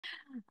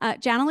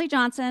Jana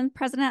Johnson,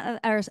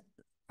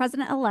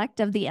 President-elect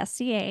of the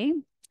SCA,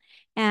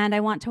 and I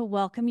want to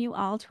welcome you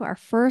all to our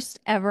first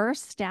ever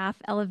Staff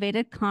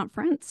Elevated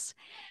Conference.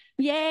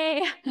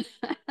 Yay!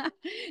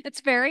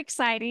 It's very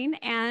exciting,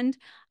 and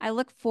I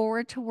look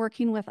forward to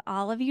working with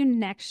all of you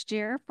next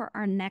year for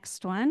our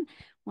next one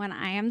when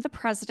I am the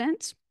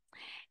president.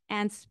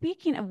 And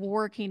speaking of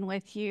working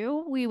with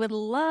you, we would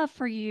love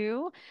for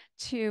you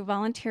to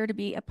volunteer to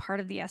be a part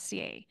of the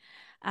SCA.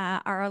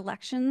 Our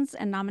elections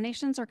and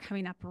nominations are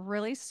coming up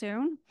really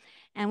soon,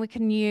 and we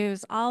can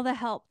use all the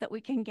help that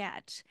we can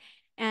get.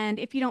 And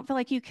if you don't feel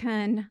like you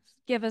can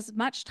give as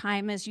much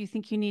time as you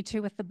think you need to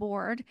with the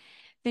board,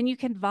 then you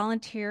can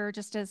volunteer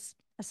just as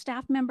a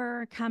staff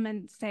member, come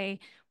and say,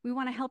 we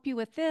want to help you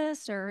with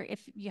this, or if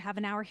you have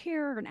an hour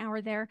here or an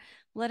hour there,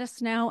 let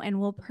us know and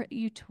we'll put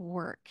you to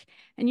work.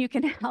 And you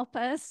can help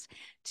us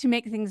to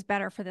make things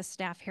better for the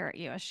staff here at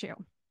USU.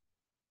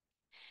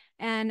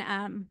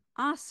 And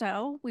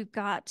also, we've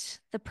got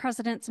the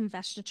president's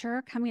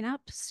investiture coming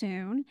up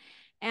soon.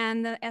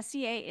 And the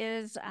SCA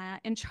is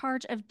in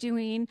charge of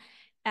doing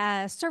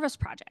a service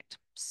project.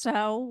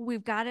 So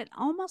we've got it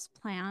almost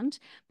planned,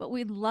 but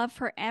we'd love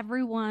for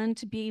everyone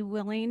to be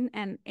willing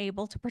and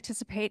able to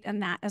participate in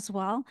that as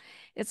well.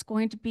 It's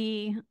going to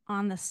be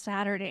on the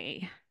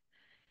Saturday.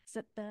 Is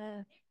it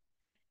the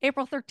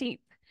April 13th?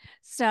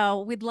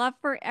 So we'd love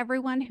for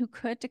everyone who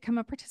could to come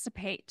and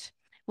participate.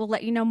 We'll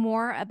let you know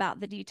more about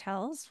the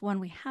details when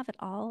we have it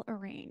all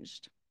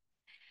arranged.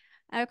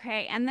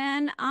 Okay, and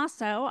then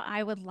also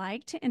I would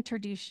like to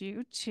introduce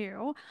you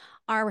to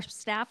our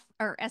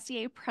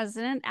SCA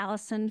president,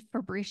 Alison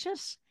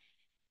Fabricius.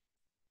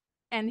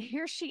 And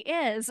here she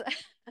is.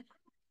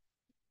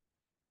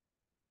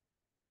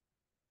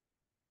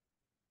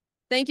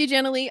 Thank you,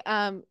 Jenna Lee.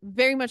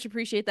 Very much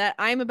appreciate that.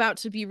 I'm about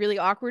to be really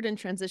awkward and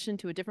transition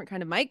to a different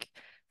kind of mic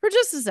for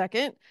just a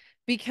second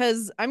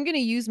because I'm going to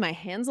use my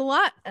hands a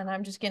lot, and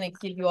I'm just going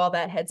to give you all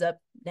that heads up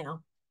now.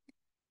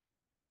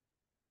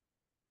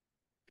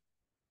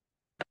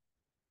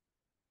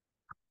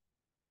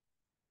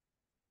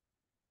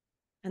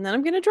 And then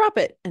I'm going to drop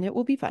it, and it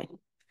will be fine.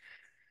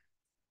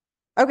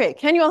 Okay,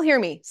 can you all hear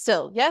me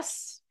still?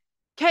 Yes?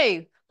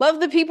 Okay, love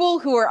the people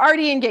who are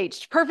already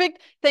engaged.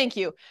 Perfect, thank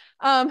you.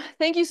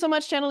 Thank you so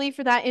much, Jenna Lee,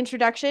 for that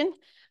introduction.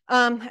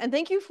 And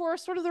thank you for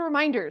sort of the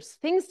reminders,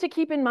 things to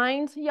keep in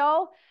mind,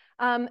 y'all.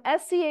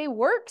 SCA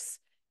works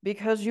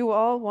because you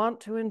all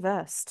want to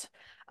invest.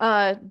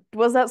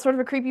 Was that sort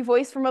of a creepy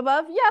voice from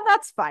above? Yeah,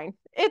 that's fine,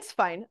 it's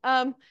fine.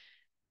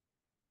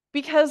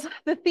 Because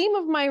the theme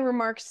of my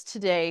remarks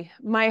today,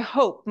 my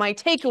hope, my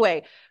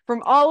takeaway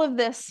from all of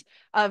this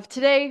of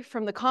today,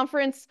 from the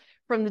conference,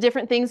 from the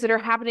different things that are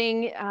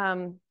happening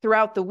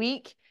throughout the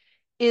week,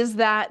 is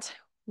that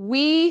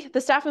we,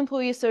 the Staff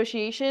Employee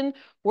Association,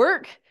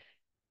 work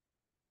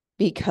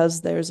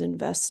because there's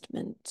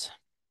investment.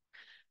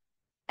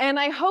 And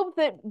I hope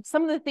that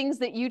some of the things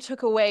that you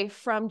took away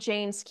from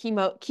Jane's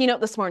keynote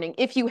this morning,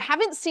 if you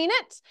haven't seen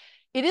it,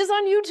 it is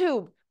on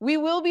YouTube. We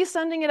will be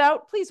sending it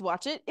out. Please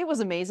watch it. It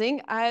was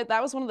amazing.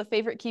 That was one of the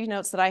favorite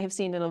keynotes that I have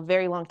seen in a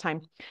very long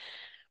time.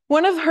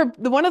 One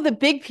of the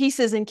big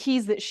pieces and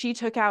keys that she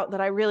took out that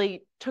I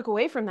really took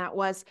away from that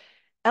was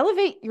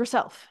elevate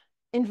yourself.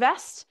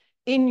 Invest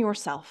in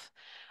yourself.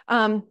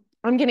 I'm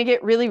going to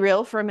get really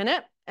real for a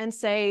minute and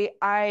say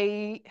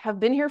I have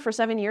been here for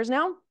 7 years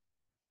now.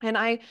 And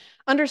I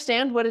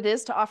understand what it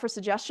is to offer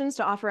suggestions,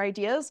 to offer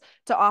ideas,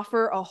 to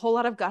offer a whole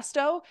lot of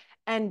gusto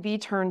and be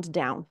turned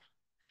down.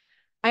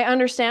 I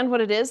understand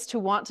what it is to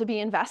want to be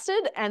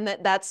invested and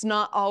that that's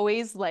not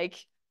always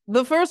like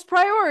the first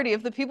priority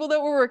of the people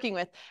that we're working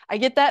with. I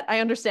get that.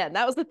 I understand.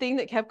 That was the thing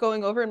that kept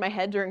going over in my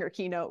head during her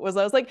keynote was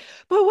I was like,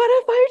 but what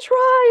if I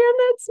try and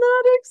it's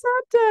not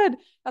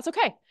accepted? That's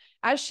okay.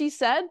 As she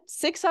said,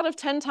 6 out of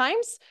 10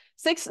 times,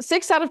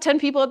 six out of 10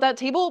 people at that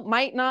table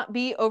might not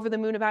be over the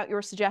moon about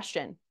your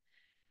suggestion,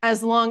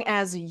 as long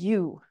as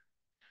you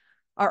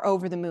are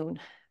over the moon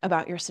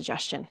about your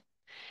suggestion.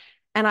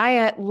 And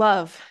I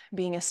love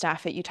being a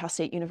staff at Utah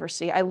State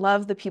University. I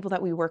love the people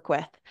that we work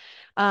with.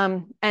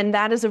 And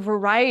that is a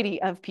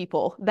variety of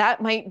people.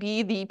 That might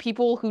be the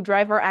people who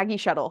drive our Aggie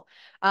shuttle.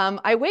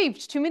 I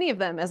waved to many of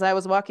them as I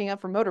was walking up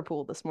from Motor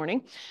Pool this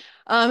morning.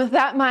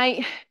 That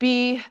might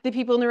be the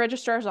people in the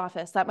registrar's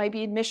office. That might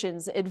be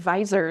admissions,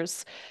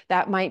 advisors.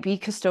 That might be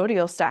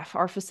custodial staff,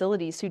 our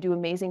facilities who do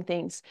amazing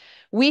things.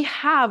 We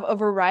have a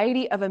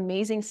variety of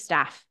amazing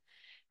staff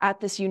at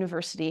this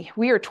university.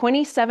 We are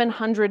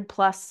 2,700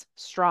 plus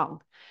strong.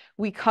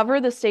 We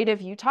cover the state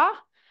of Utah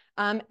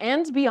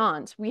and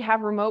beyond. We have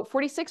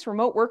 46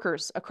 remote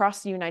workers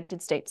across the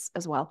United States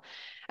as well.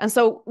 And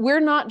so we're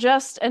not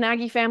just an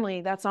Aggie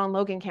family that's on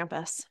Logan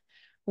campus.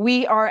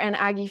 We are an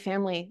Aggie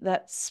family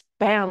that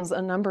spans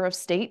a number of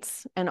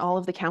states and all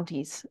of the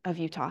counties of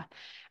Utah.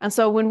 And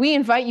so when we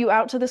invite you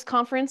out to this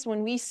conference,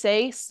 when we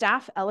say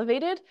staff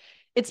elevated,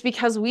 it's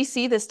because we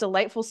see this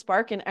delightful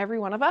spark in every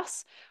one of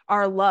us,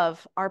 our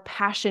love, our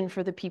passion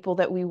for the people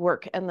that we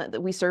work and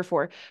that we serve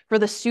for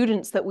the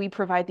students that we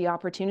provide the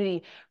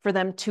opportunity for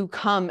them to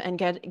come and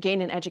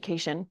gain an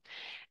education.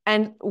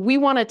 And we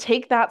want to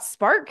take that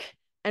spark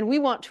and we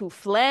want to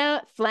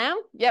flam.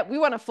 Yeah, we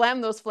want to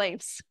flam those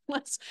flames.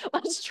 Let's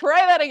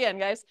try that again,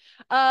 guys.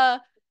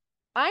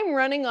 I'm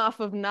running off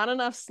of not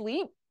enough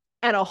sleep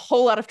and a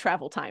whole lot of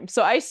travel time.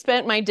 So I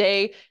spent my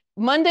day,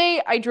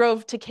 Monday, I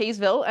drove to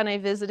Kaysville and I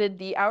visited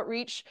the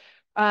outreach,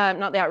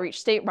 not the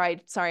outreach,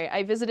 statewide, sorry.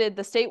 I visited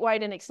the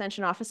statewide and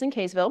extension office in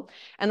Kaysville.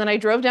 And then I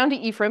drove down to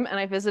Ephraim and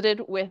I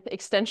visited with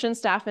extension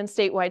staff and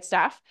statewide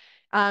staff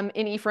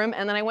in Ephraim.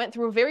 And then I went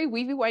through a very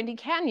weavy, windy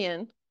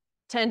canyon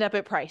to end up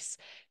at Price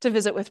to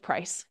visit with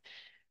Price.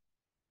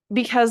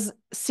 Because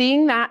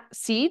seeing that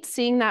seed,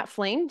 seeing that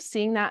flame,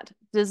 seeing that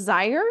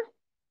desire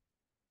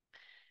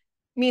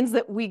means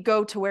that we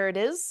go to where it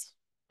is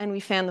and we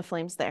fan the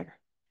flames there.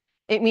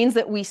 It means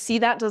that we see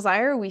that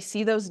desire, we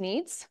see those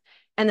needs.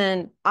 And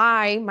then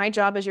my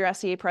job as your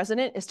SCA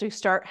president is to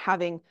start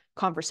having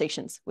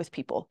conversations with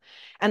people.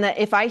 And that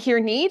if I hear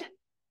need,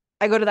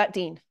 I go to that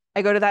dean,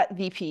 I go to that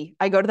VP,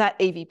 I go to that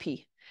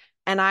AVP,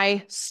 and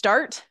I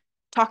start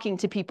talking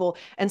to people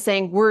and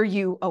saying, were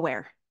you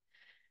aware?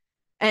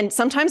 And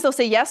sometimes they'll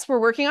say, yes, we're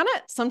working on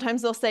it.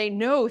 Sometimes they'll say,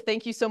 no,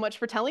 thank you so much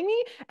for telling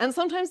me. And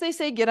sometimes they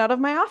say, get out of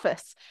my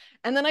office.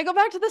 And then I go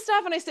back to the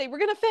staff and I say, we're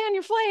going to fan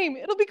your flame.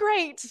 It'll be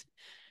great.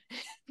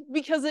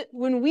 Because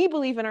when we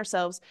believe in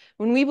ourselves,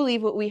 when we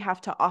believe what we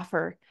have to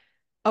offer,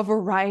 a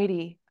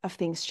variety of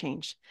things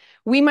change.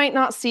 We might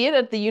not see it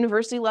at the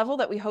university level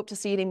that we hope to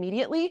see it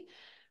immediately,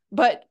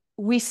 but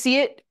we see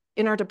it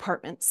in our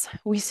departments.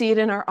 We see it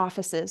in our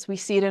offices. We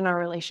see it in our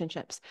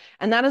relationships.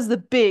 And that is the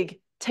big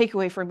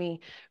takeaway for me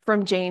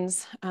from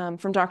Jane's,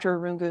 from Dr.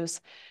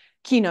 Arungu's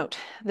keynote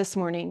this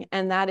morning.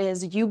 And that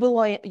is you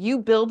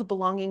build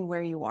belonging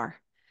where you are.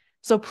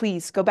 So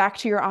please go back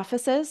to your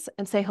offices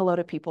and say hello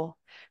to people.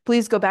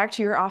 Please go back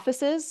to your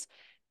offices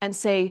and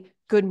say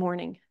good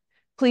morning.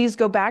 Please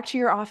go back to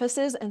your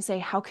offices and say,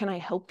 how can I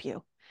help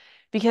you?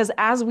 Because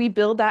as we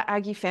build that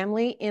Aggie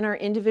family in our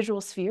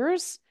individual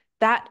spheres,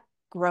 that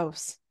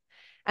grows.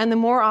 And the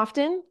more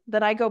often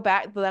that I go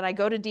back, that I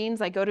go to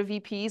deans, I go to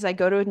VPs, I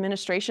go to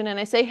administration, and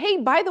I say, hey,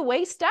 by the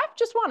way, staff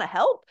just want to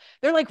help.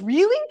 They're like,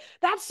 really?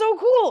 That's so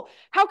cool.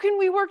 How can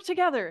we work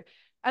together?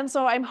 And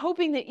so I'm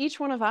hoping that each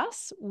one of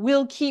us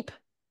will keep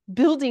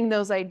building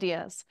those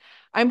ideas.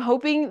 I'm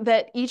hoping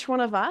that each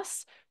one of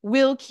us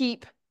will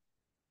keep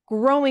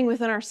growing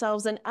within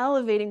ourselves and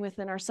elevating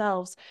within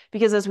ourselves,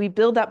 because as we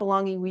build that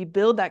belonging, we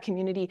build that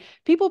community,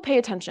 people pay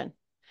attention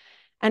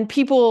and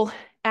people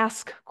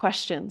ask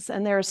questions.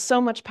 And there is so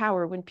much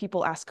power when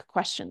people ask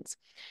questions.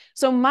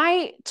 So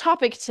my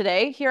topic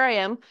today, here I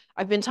am.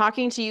 I've been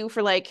talking to you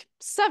for like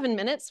 7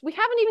 minutes. We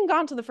haven't even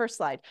gone to the first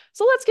slide.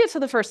 So let's get to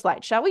the first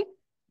slide, shall we?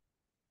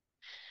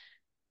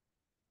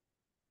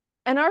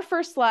 And our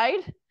first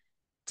slide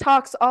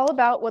talks all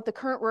about what the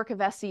current work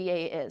of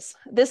SCA is.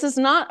 This is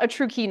not a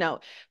true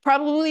keynote.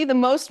 Probably the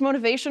most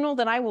motivational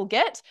that I will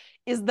get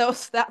is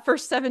that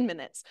first 7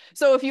 minutes.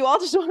 So if you all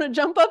just want to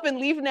jump up and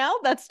leave now,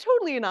 that's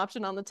totally an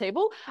option on the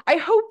table. I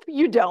hope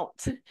you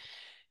don't,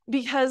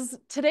 because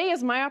today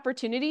is my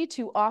opportunity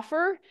to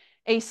offer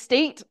a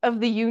State of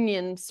the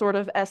Union sort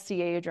of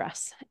SCA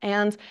address.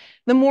 And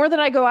the more that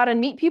I go out and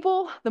meet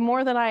people, the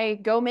more that I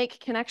go make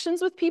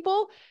connections with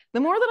people, the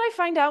more that I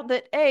find out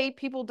that A,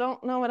 people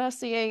don't know what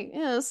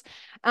SCA is,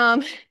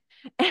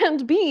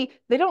 and B,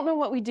 they don't know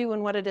what we do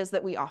and what it is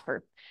that we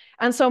offer.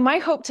 And so my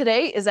hope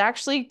today is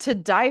actually to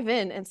dive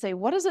in and say,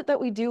 what is it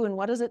that we do and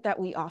what is it that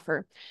we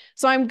offer?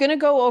 So I'm going to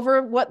go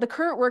over what the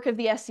current work of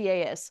the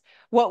SCA is,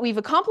 what we've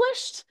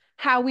accomplished,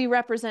 how we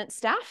represent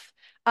staff.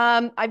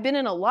 I've been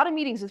in a lot of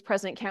meetings with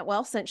President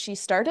Cantwell since she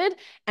started,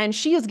 and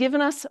she has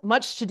given us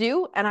much to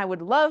do, and I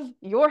would love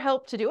your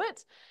help to do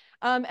it.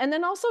 And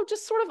then also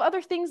just sort of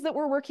other things that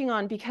we're working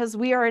on, because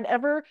we are an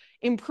ever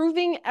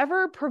improving,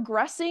 ever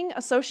progressing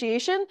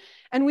association,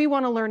 and we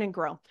want to learn and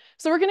grow.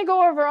 So we're going to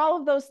go over all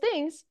of those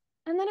things,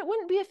 and then it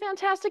wouldn't be a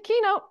fantastic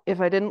keynote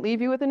if I didn't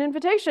leave you with an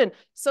invitation.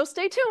 So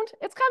stay tuned,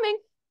 it's coming.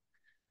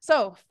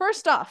 So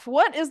first off,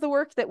 what is the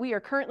work that we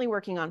are currently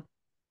working on?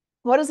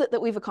 What is it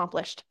that we've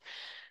accomplished?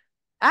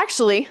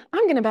 Actually,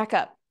 I'm going to back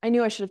up. I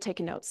knew I should have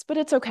taken notes, but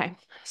it's okay.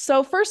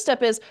 So first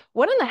step is,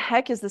 what in the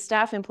heck is the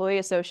Staff Employee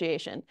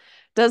Association?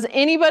 Does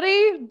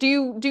anybody,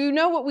 do you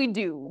know what we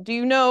do? Do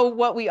you know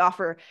what we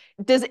offer?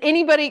 Does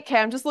anybody, okay,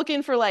 I'm just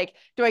looking for like,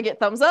 do I get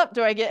thumbs up?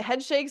 Do I get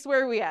head shakes?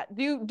 Where are we at?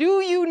 Do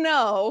you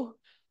know?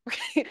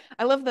 Okay,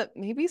 I love that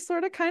maybe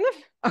sort of kind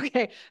of.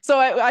 Okay, so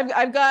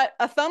I've got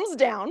a thumbs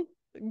down.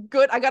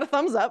 Good, I got a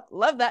thumbs up.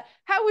 Love that.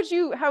 How would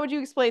you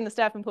explain the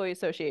Staff Employee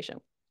Association?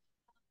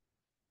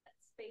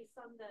 Based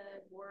on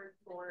the board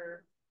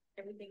for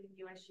everything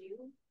in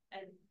USU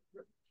and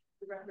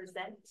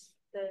represent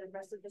the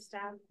rest of the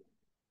staff.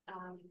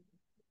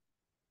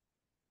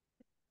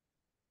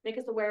 Make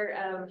us aware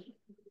of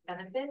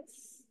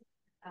benefits,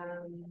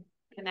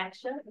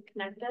 connect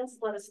us,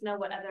 let us know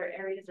what other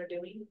areas are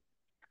doing.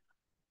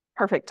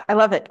 Perfect. I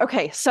love it.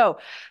 Okay, so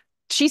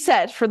she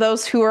said, for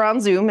those who are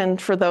on Zoom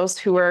and for those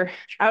who are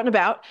out and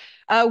about,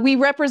 we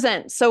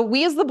represent. So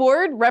we as the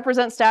board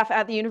represent staff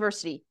at the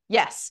university.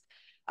 Yes.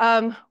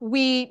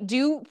 We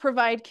do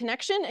provide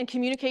connection and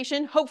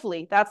communication.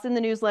 Hopefully, that's in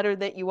the newsletter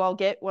that you all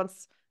get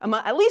once a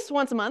month, at least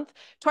once a month,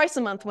 twice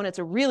a month when it's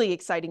a really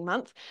exciting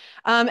month.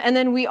 And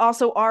then we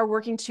also are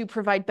working to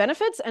provide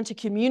benefits and to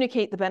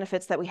communicate the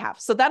benefits that we have.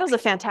 So that is a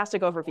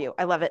fantastic overview.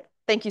 I love it.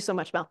 Thank you so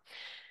much, Mel.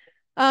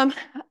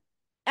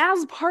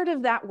 As part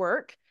of that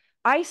work,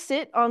 I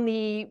sit on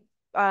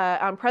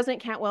on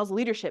President Cantwell's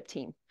leadership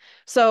team.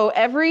 So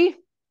every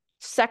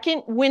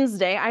second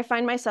Wednesday, I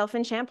find myself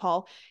in Champ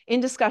Hall in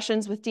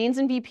discussions with deans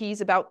and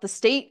VPs about the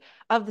state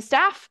of the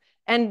staff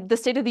and the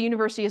state of the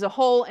university as a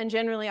whole. And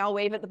generally I'll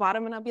wave at the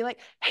bottom and I'll be like,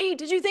 hey,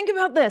 did you think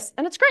about this?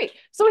 And it's great.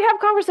 So we have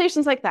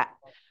conversations like that.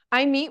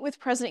 I meet with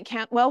President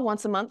Cantwell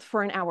once a month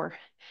for an hour.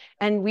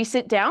 And we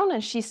sit down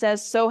and she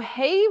says, so,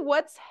 hey,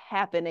 what's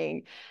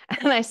happening?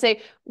 And I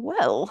say,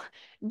 well,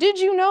 did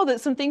you know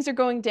that some things are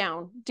going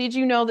down? Did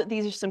you know that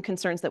these are some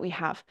concerns that we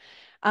have?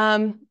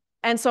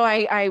 And so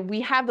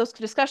we have those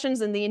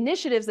discussions, and the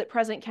initiatives that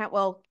President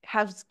Cantwell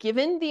has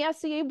given the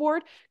SCA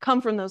board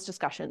come from those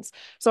discussions.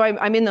 So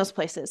I'm in those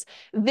places.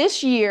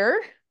 This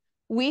year,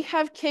 we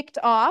have kicked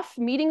off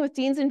meeting with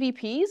deans and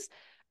VPs,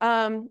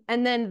 and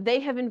then they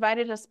have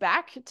invited us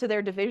back to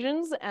their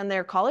divisions and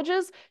their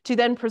colleges to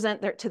then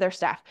present to their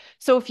staff.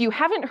 So if you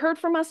haven't heard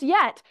from us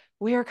yet,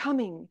 we are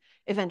coming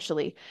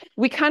eventually.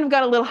 We kind of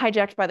got a little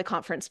hijacked by the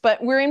conference,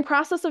 but we're in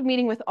process of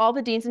meeting with all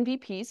the deans and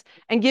VPs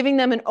and giving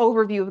them an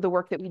overview of the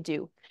work that we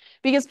do.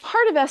 Because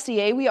part of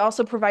SCA, we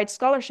also provide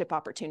scholarship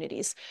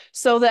opportunities.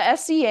 So the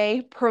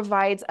SCA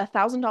provides a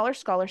 $1,000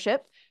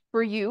 scholarship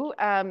for you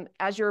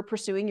as you're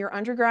pursuing your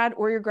undergrad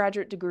or your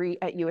graduate degree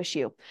at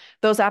USU.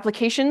 Those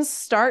applications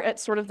start at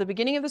sort of the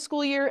beginning of the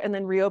school year and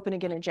then reopen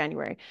again in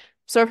January.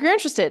 So if you're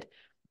interested,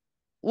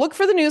 look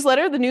for the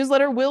newsletter. The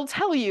newsletter will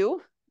tell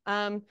you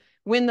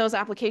when those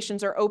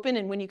applications are open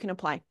and when you can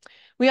apply.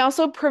 We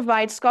also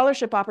provide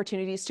scholarship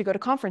opportunities to go to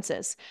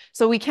conferences.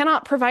 So we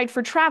cannot provide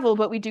for travel,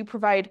 but we do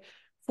provide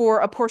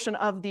for a portion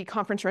of the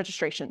conference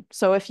registration.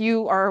 So if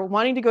you are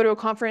wanting to go to a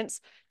conference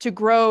to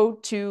grow,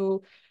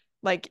 to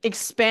like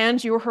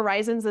expand your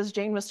horizons, as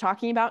Jane was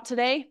talking about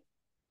today,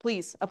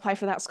 please apply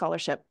for that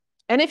scholarship.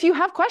 And if you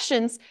have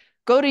questions,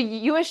 go to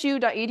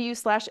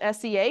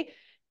usu.edu/SCA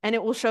and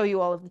it will show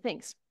you all of the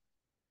things.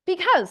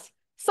 Because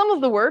some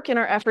of the work in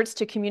our efforts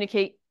to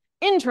communicate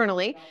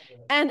internally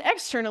and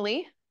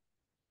externally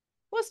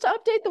was to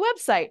update the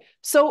website.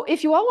 So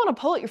if you all want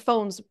to pull out your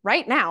phones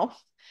right now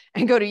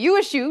and go to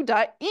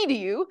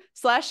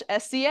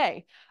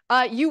usu.edu/SCA,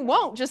 you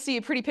won't just see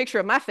a pretty picture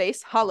of my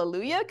face,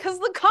 hallelujah, because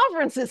the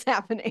conference is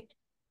happening.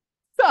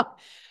 So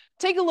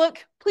take a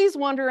look, please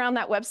wander around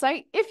that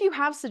website. If you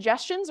have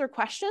suggestions or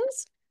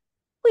questions,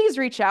 please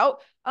reach out.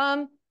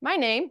 My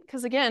name,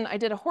 because again, I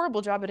did a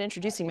horrible job at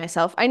introducing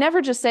myself. I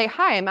never just say,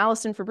 hi, I'm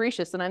Alison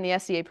Fabricius and I'm the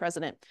SCA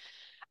president.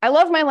 I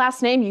love my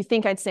last name. You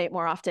think I'd say it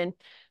more often.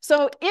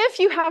 So if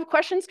you have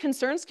questions,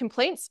 concerns,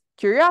 complaints,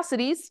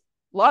 curiosities,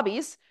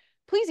 lobbies,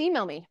 please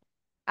email me,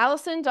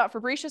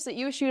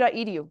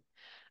 alison.fabricius@usu.edu.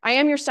 I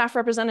am your staff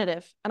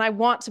representative, and I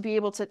want to be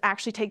able to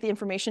actually take the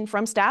information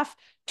from staff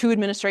to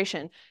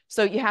administration.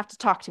 So you have to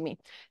talk to me.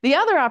 The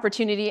other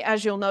opportunity,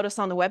 as you'll notice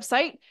on the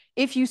website,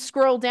 if you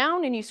scroll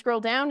down and you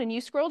scroll down and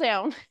you scroll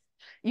down,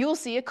 you'll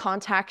see a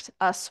contact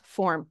us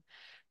form.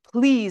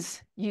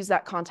 Please use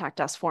that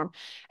contact us form,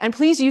 and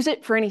please use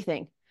it for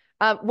anything.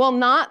 Well,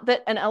 not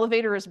that an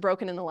elevator is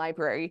broken in the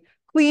library.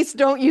 Please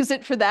don't use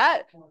it for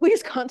that.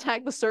 Please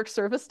contact the CERC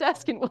service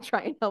desk and we'll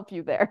try and help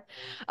you there.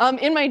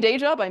 In my day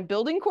job, I'm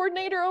building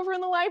coordinator over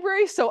in the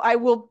library, so I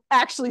will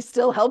actually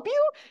still help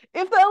you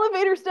if the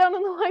elevator's down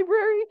in the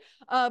library,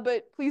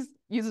 but please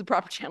use the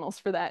proper channels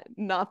for that,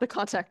 not the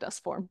contact us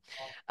form.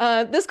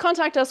 This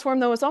contact us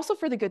form, though, is also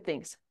for the good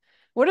things.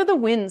 What are the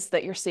wins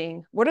that you're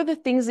seeing? What are the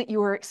things that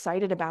you are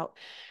excited about?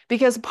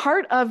 Because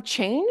part of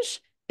change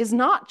is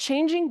not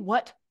changing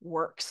what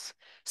works.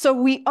 So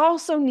we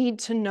also need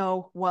to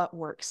know what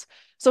works.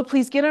 So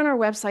please get on our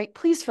website.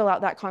 Please fill out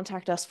that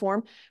contact us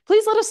form.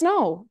 Please let us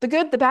know the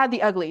good, the bad,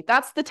 the ugly.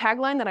 That's the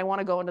tagline that I want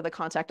to go into the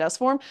contact us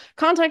form.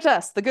 Contact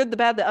us, the good, the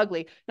bad, the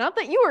ugly. Not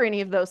that you are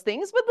any of those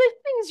things, but the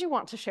things you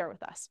want to share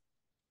with us.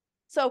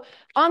 So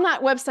on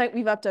that website,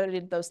 we've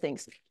updated those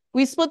things.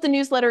 We split the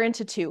newsletter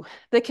into two.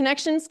 The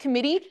Connections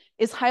Committee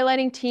is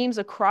highlighting teams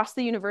across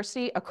the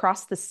university,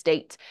 across the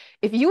state.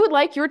 If you would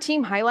like your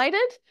team highlighted,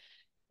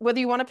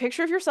 whether you want a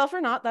picture of yourself or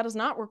not, that is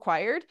not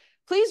required.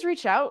 Please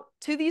reach out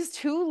to these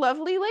two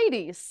lovely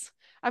ladies.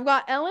 I've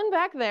got Ellen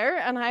back there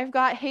and I've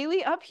got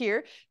Haley up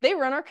here. They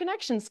run our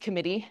Connections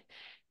Committee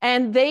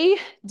and they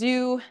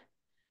do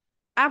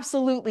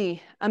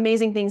absolutely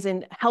amazing things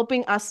in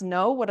helping us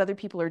know what other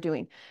people are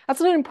doing. That's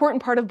an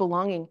important part of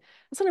belonging.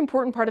 That's an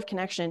important part of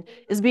connection,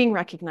 is being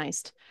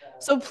recognized.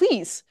 So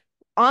please,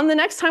 on the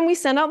next time we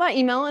send out that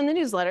email in the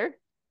newsletter,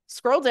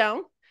 scroll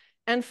down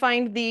and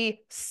find the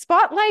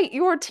Spotlight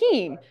Your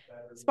Team.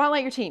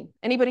 Spotlight your team.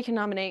 Anybody can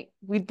nominate.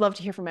 We'd love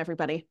to hear from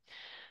everybody.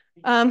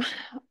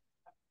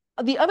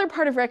 The other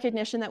part of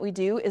recognition that we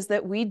do is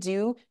that we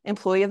do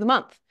Employee of the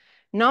Month.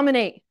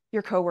 Nominate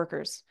your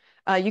coworkers.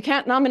 You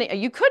can't nominate,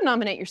 you could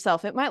nominate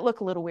yourself. It might look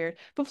a little weird,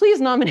 but please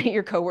nominate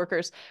your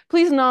coworkers.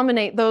 Please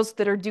nominate those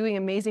that are doing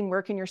amazing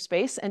work in your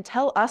space and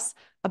tell us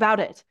about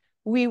it.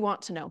 We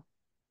want to know.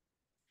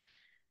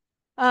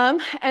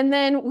 And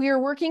then we are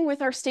working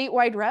with our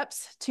statewide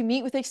reps to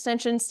meet with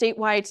Extension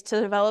statewide to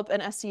develop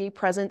an SCA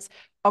presence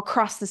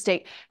across the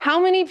state.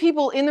 How many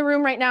people in the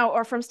room right now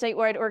are from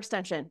statewide or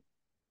Extension?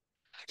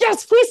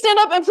 Yes, please stand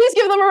up and please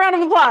give them a round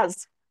of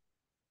applause.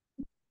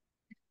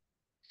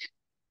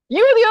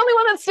 You're the only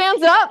one that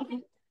stands up.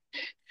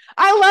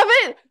 I love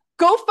it.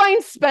 Go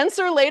find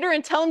Spencer later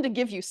and tell him to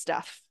give you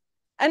stuff.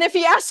 And if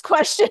he asks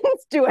questions,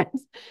 do it.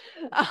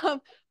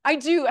 I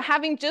do,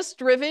 having just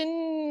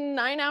driven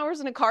 9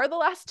 hours in a car the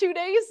last 2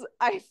 days,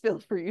 I feel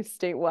for you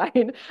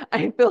statewide.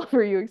 I feel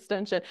for you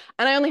Extension.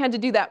 And I only had to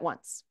do that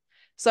once.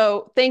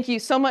 So thank you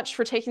so much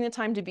for taking the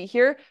time to be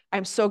here.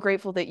 I'm so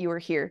grateful that you are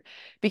here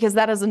because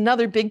that is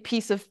another big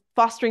piece of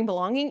fostering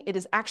belonging. It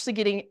is actually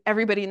getting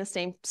everybody in the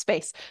same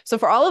space. So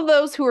for all of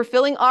those who are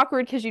feeling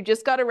awkward because you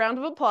just got a round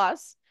of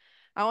applause,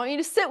 I want you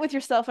to sit with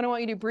yourself and I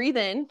want you to breathe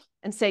in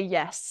and say,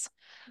 yes,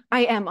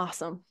 I am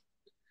awesome.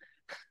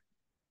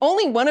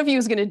 Only one of you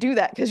is going to do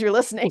that because you're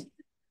listening.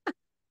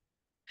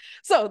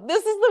 So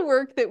this is the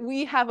work that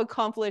we have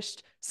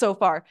accomplished so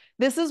far.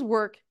 This is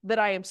work that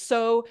I am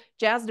so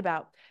jazzed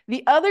about.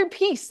 The other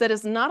piece that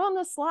is not on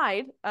the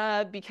slide,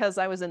 because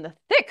I was in the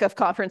thick of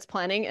conference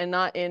planning and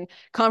not in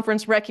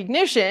conference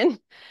recognition,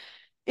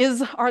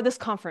 is this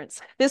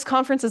conference. This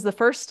conference is the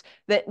first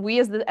that we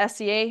as the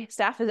SCA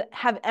staff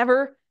have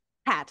ever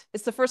had.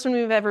 It's the first one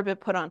we've ever been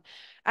put on.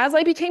 As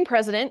I became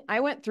president,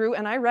 I went through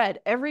and I read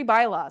every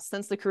bylaw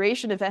since the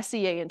creation of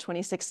SCA in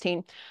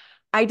 2016.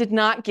 I did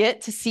not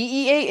get to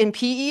CEA and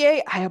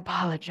PEA. I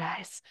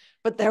apologize,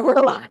 but there were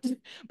a lot.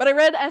 But I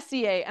read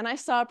SCA and I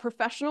saw a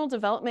professional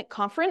development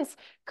conference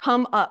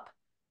come up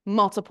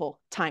multiple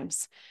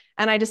times.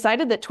 And I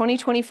decided that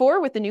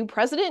 2024 with the new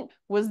president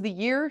was the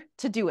year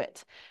to do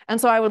it. And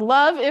so I would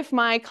love if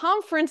my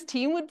conference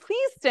team would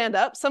please stand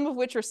up, some of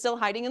which are still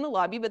hiding in the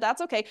lobby, but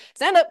that's okay.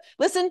 Stand up,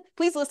 listen,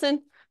 please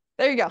listen.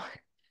 There you go.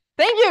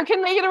 Thank you.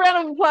 Can they get a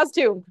round of applause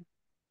too?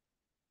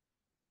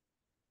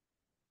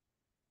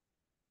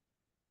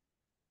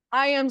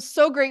 I am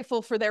so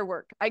grateful for their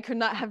work. I could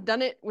not have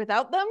done it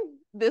without them.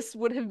 This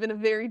would have been a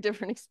very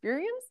different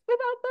experience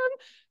without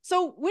them.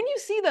 So when you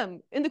see them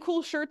in the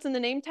cool shirts and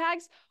the name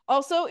tags,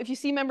 also, if you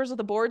see members of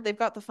the board, they've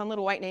got the fun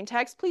little white name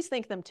tags, please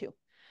thank them too.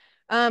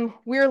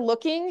 We're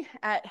looking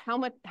at how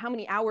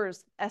many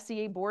hours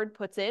SCA board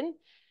puts in.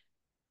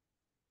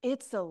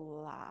 It's a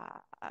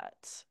lot.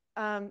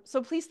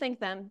 So please thank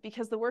them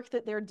because the work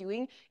that they're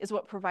doing is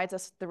what provides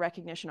us the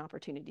recognition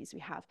opportunities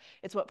we have.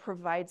 It's what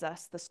provides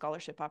us the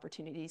scholarship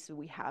opportunities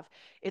we have.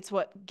 It's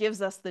what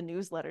gives us the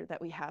newsletter that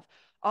we have.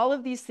 All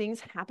of these things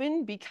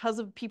happen because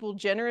of people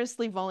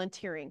generously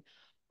volunteering.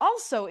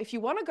 Also, if you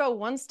want to go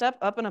one step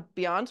up and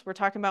beyond, we're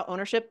talking about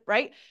ownership,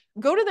 right?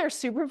 Go to their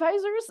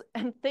supervisors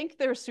and thank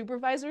their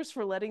supervisors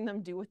for letting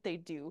them do what they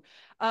do.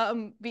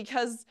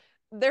 Because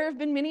there have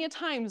been many a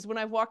times when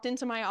I've walked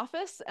into my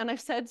office and I've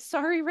said,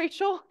 sorry,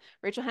 Rachel.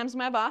 Rachel Ham's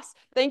my boss.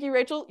 Thank you,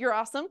 Rachel. You're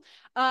awesome.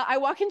 I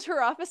walk into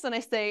her office and I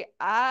say,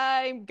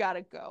 I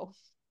gotta go.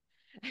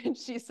 And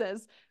she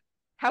says,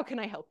 how can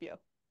I help you?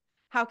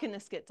 How can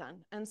this get done?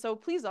 And so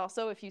please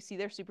also, if you see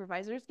their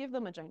supervisors, give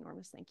them a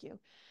ginormous thank you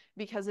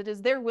because it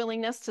is their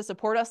willingness to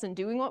support us in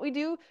doing what we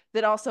do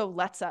that also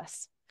lets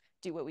us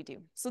do what we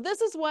do. So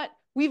this is what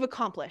we've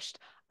accomplished.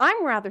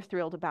 I'm rather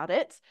thrilled about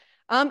it.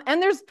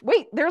 And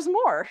there's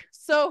more.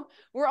 So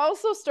we're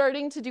also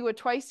starting to do a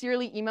twice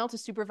yearly email to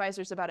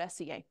supervisors about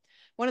SCA.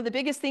 One of the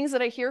biggest things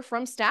that I hear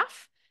from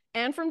staff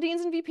and from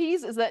deans and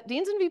VPs is that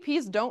deans and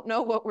VPs don't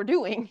know what we're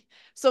doing.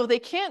 So they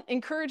can't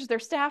encourage their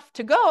staff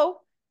to go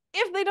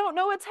if they don't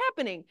know what's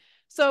happening.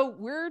 So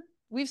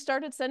we've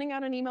started sending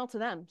out an email to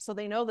them so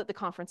they know that the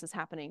conference is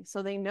happening.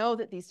 So they know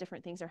that these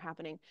different things are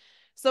happening.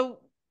 So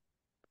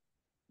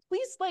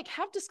please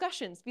have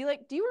discussions. Be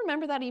like, do you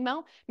remember that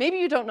email? Maybe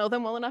you don't know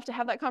them well enough to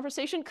have that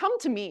conversation. Come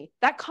to me.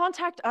 That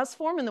contact us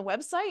form in the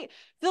website,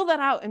 fill that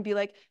out and be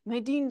like, my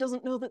dean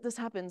doesn't know that this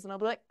happens. And I'll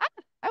be like,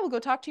 I will go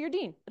talk to your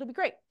dean. It'll be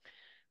great.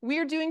 We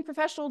are doing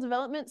professional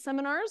development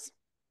seminars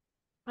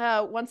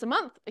once a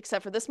month,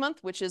 except for this month,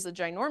 which is a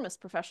ginormous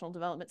professional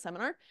development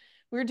seminar.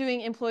 We're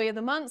doing employee of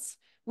the months.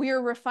 We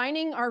are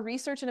refining our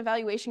research and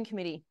evaluation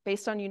committee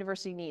based on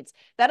university needs.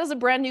 That is a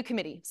brand new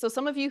committee. So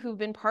some of you who've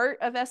been part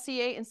of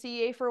SCA and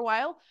CEA for a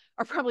while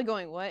are probably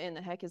going, what in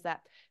the heck is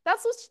that?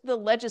 That's what the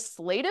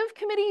legislative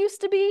committee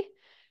used to be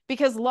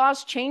because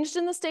laws changed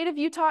in the state of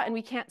Utah and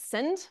we can't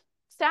send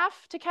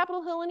staff to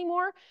Capitol Hill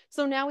anymore.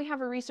 So now we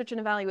have a research and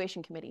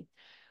evaluation committee.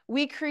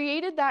 We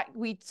created that,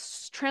 we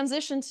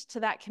transitioned to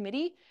that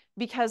committee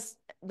because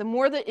the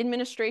more the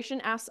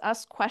administration asks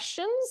us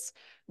questions,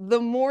 the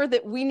more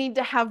that we need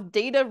to have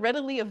data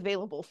readily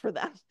available for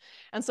them.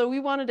 And so we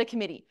wanted a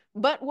committee.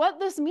 But what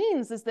this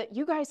means is that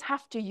you guys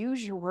have to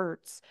use your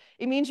words.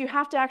 It means you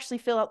have to actually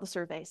fill out the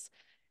surveys.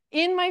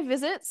 In my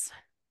visits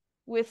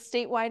with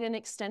statewide and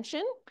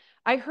extension,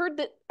 I heard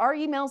that our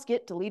emails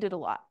get deleted a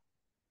lot.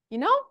 You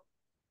know,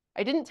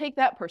 I didn't take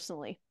that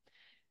personally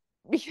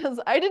because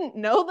I didn't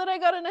know that I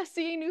got an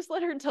SCA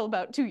newsletter until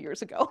about 2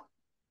 years ago.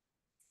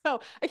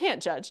 So I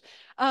can't judge.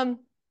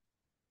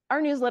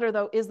 Our newsletter,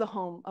 though, is the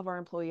home of our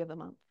Employee of the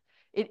Month.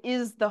 It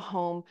is the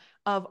home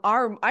of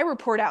I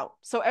report out.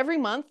 So every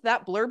month,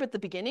 that blurb at the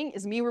beginning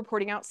is me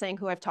reporting out saying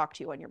who I've talked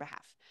to on your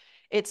behalf.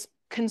 It's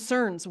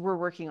concerns we're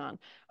working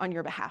on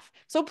your behalf.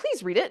 So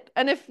please read it.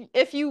 And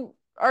if you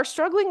are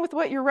struggling with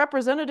what your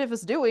representative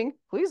is doing,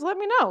 please let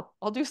me know.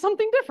 I'll do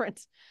something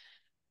different.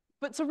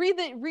 But so read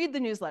the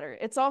newsletter.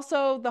 It's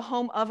also the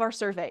home of our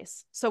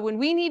surveys. So when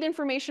we need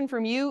information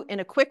from you in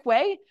a quick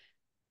way,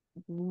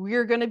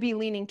 we're going to be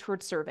leaning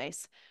towards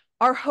surveys.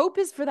 Our hope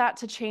is for that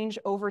to change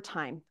over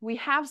time. We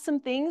have some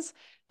things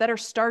that are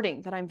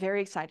starting that I'm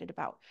very excited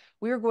about.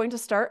 We are going to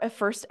start a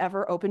first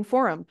ever open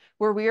forum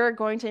where we are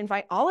going to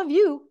invite all of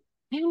you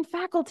and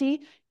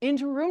faculty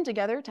into a room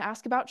together to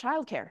ask about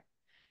childcare,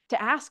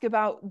 to ask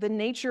about the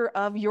nature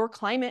of your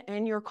climate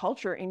and your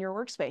culture in your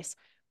workspace.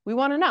 We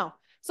want to know.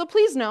 So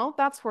please know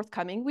that's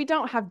forthcoming. We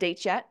don't have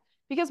dates yet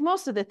because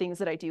most of the things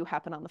that I do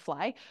happen on the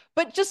fly,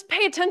 but just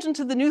pay attention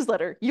to the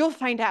newsletter. You'll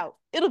find out.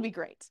 It'll be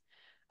great.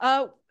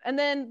 And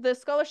then the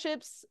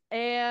scholarships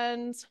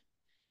and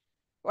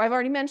I've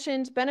already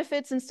mentioned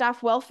benefits and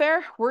staff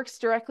welfare works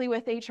directly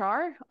with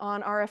HR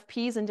on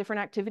RFPs and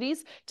different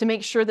activities to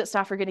make sure that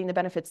staff are getting the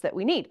benefits that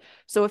we need.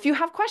 So if you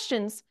have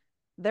questions,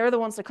 they're the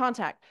ones to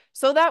contact.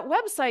 So that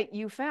website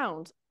you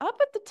found up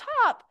at the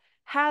top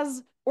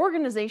has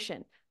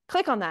organization.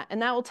 Click on that,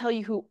 and that will tell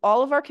you who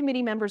all of our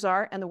committee members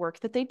are and the work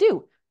that they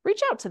do.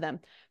 Reach out to them.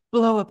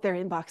 Blow up their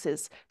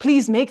inboxes.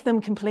 Please make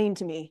them complain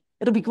to me.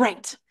 It'll be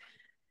great.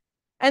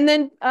 And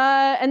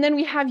then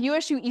we have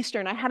USU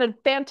Eastern. I had a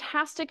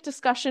fantastic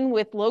discussion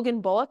with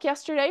Logan Bullock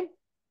yesterday.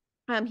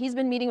 He's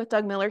been meeting with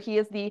Doug Miller. He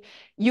is the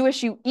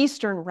USU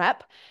Eastern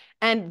rep.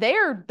 And they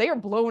are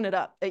blowing it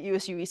up at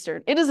USU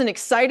Eastern. It is an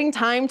exciting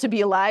time to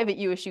be alive at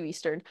USU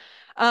Eastern.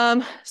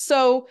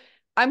 So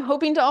I'm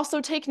hoping to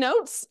also take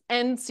notes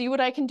and see what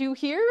I can do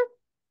here.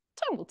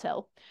 Time will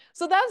tell.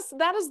 So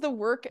that is the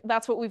work.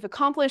 That's what we've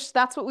accomplished.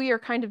 That's what we are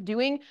kind of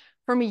doing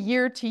from a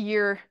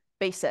year-to-year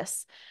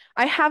basis.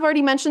 I have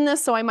already mentioned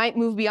this, so I might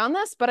move beyond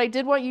this, but I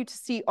did want you to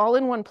see all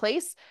in one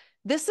place.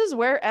 This is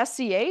where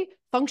SCA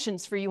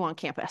functions for you on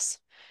campus.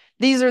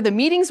 These are the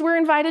meetings we're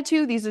invited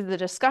to. These are the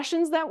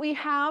discussions that we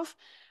have.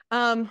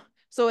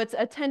 So it's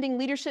attending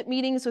leadership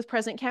meetings with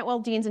President Cantwell,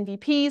 deans and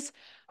VPs.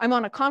 I'm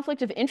on a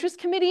conflict of interest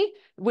committee,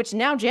 which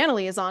now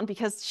Janalee is on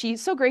because she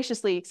so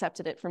graciously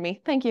accepted it for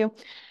me. Thank you.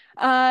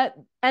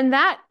 And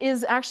that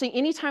is actually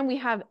anytime we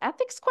have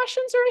ethics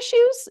questions or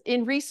issues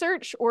in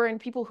research or in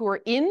people who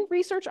are in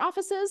research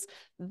offices,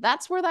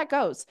 that's where that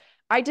goes.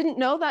 I didn't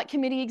know that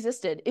committee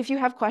existed. If you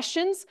have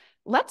questions,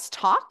 let's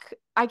talk.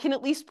 I can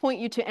at least point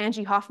you to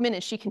Angie Hoffman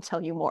and she can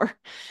tell you more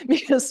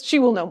because she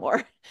will know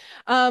more.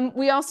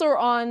 We also are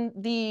on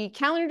the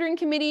calendaring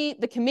committee,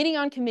 the committee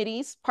on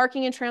committees,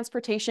 parking and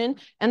transportation,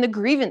 and the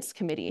grievance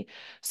committee.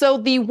 So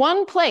the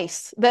one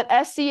place that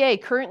SCA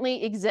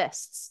currently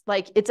exists,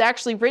 like it's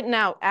actually written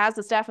out as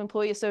the Staff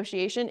Employee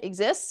Association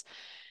exists,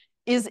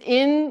 is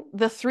in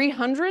the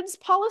 300s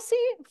policy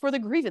for the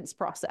grievance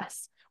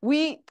process.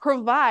 We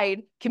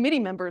provide committee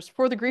members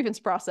for the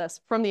grievance process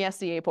from the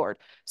SCA board.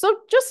 So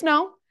just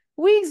know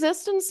we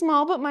exist in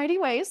small but mighty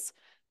ways.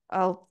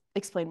 I'll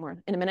explain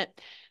more in a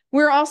minute.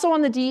 We're also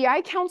on the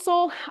DEI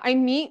Council. I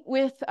meet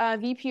with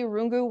VP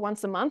Arungu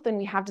once a month and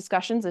we have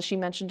discussions, as she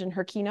mentioned in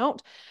her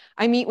keynote.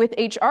 I meet with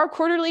HR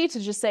quarterly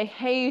to just say,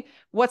 hey,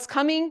 what's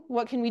coming?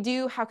 What can we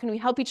do? How can we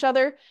help each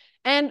other?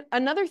 And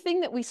another thing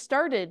that we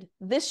started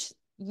this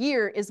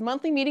year is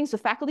monthly meetings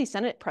with faculty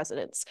senate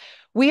presidents.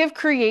 We have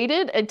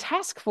created a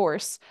task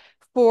force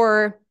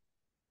for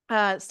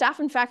staff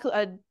and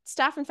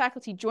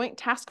faculty joint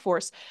task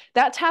force.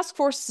 That task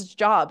force's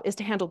job is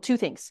to handle two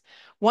things.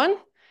 One,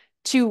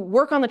 to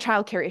work on the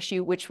childcare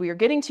issue, which we are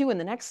getting to in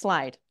the next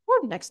slide,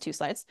 or next two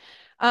slides.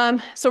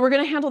 So we're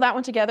going to handle that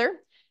one together.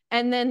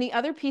 And then the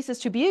other piece is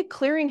to be a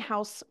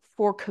clearinghouse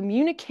for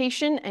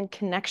communication and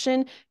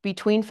connection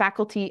between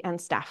faculty and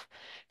staff.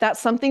 That's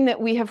something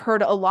that we have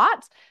heard a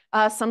lot.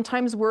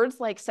 Sometimes words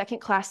like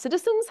second-class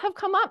citizens have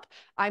come up.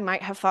 I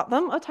might have thought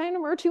them a time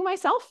or two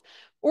myself,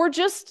 or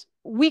just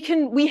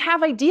we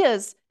have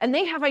ideas and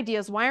they have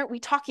ideas. Why aren't we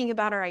talking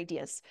about our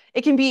ideas?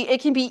 It can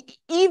be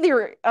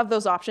either of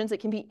those options. It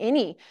can be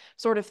any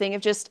sort of thing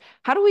of just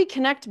how do we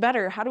connect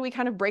better? How do we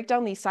kind of break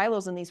down these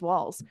silos and these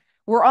walls?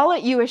 We're all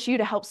at USU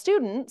to help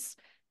students.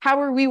 How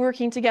are we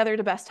working together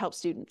to best help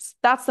students?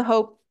 That's the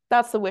hope.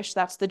 That's the wish.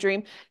 That's the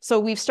dream.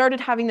 So we've started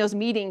having those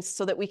meetings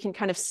so that we can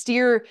kind of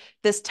steer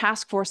this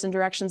task force in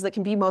directions that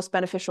can be most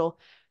beneficial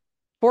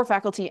for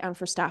faculty and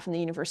for staff in the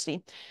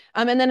university.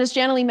 And then as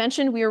Janalee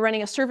mentioned, we are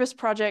running a service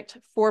project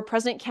for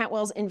President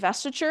Cantwell's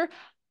investiture.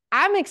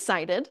 I'm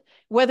excited.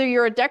 Whether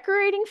you're a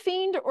decorating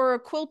fiend or a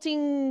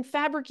quilting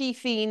fabric-y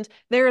fiend,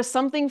 there is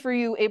something for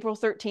you April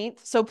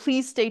 13th. So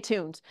please stay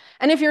tuned.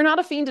 And if you're not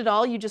a fiend at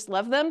all, you just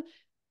love them,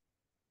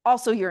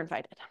 also you're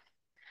invited.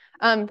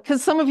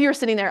 Because some of you are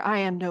sitting there, I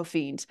am no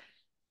fiend.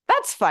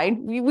 That's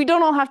fine. We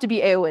don't all have to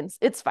be AONs.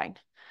 It's fine.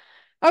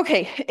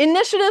 Okay,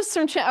 initiatives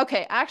from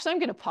okay, actually I'm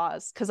gonna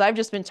pause because I've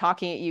just been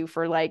talking at you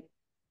for like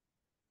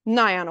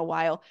nigh on a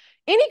while.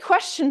 Any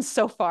questions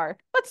so far?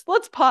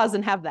 Let's pause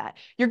and have that.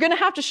 You're gonna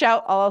have to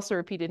shout. I'll also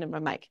repeat it in my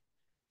mic.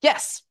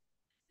 Yes.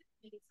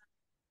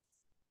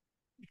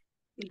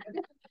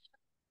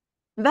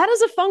 That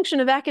is a function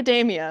of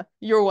academia.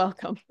 You're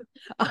welcome.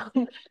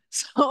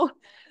 So,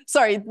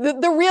 sorry,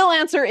 the real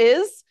answer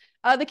is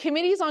the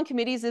committees on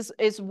committees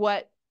is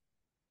what,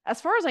 as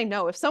far as I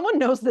know, if someone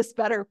knows this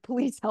better,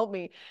 please help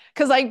me.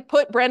 Because I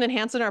put Brandon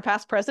Hanson, our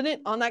past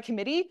president, on that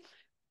committee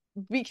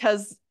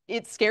because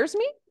it scares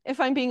me,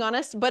 if I'm being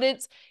honest. But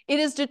it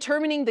is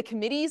determining the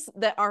committees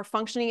that are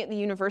functioning at the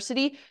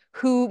university,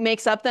 who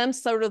makes up them,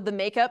 sort of the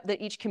makeup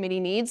that each committee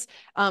needs,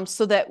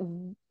 so that,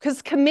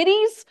 because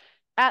committees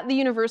at the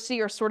university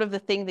are sort of the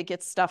thing that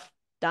gets stuff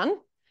done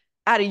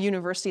at a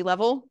university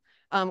level,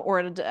 or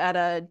at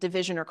a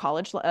division or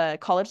college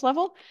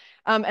level.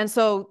 And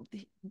so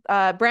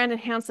Brandon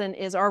Hanson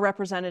is our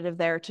representative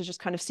there to just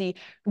kind of see,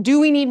 do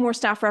we need more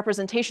staff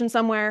representation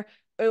somewhere?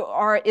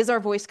 Or is our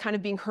voice kind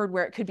of being heard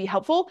where it could be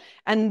helpful?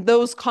 And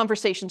those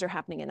conversations are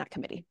happening in that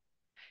committee.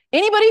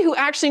 Anybody who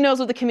actually knows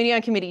what the committee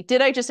on committee,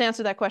 did I just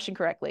answer that question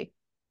correctly?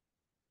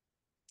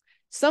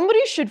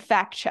 Somebody should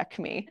fact check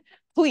me,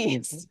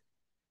 please.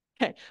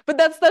 Okay, but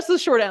that's the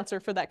short answer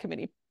for that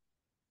committee.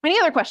 Any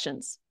other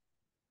questions?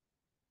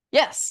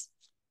 Yes.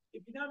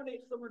 If you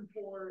nominate someone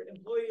for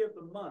Employee of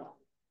the Month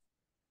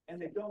and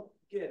they don't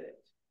get it,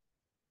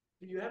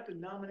 do you have to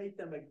nominate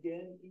them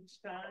again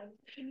each time?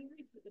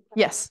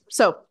 Yes.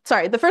 So,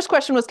 sorry, the first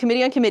question was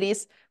committee on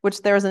committees,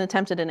 which there was an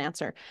attempt at an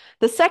answer.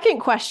 The second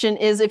question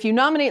is, if you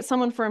nominate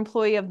someone for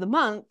Employee of the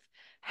Month,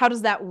 how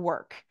does that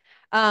work?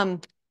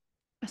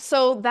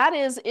 So that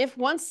is, if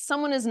once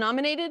someone is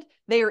nominated,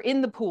 they are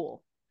in the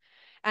pool.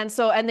 And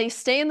they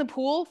stay in the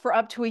pool for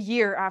up to a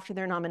year after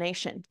their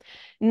nomination.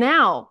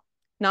 Now,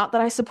 not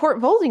that I support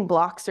voting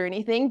blocks or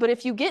anything, but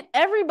if you get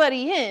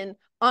everybody in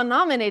on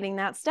nominating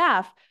that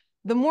staff,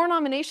 the more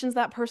nominations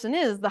that person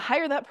is, the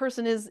higher that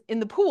person is in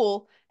the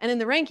pool and in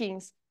the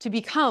rankings to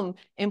become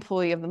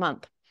Employee of the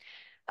Month.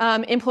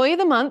 Employee of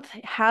the Month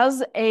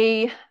has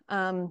a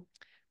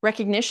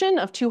recognition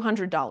of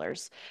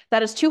 $200.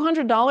 That is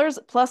 $200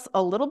 plus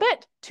a little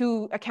bit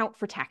to account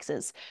for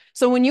taxes.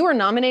 So when you are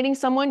nominating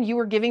someone, you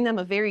are giving them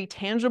a very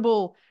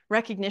tangible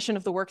recognition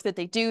of the work that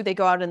they do. They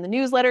go out in the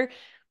newsletter,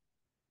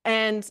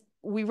 and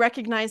we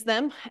recognize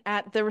them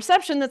at the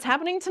reception that's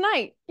happening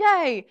tonight.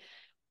 Yay!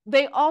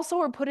 They also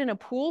are put in a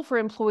pool for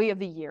Employee of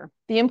the Year.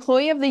 The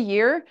Employee of the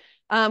Year,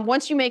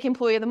 once you make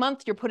Employee of the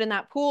Month, you're put in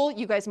that pool.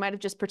 You guys might have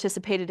just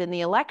participated in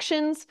the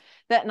elections,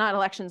 not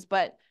elections,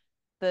 but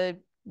the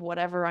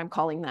whatever I'm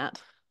calling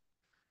that.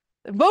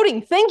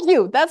 Voting, thank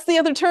you. That's the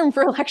other term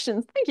for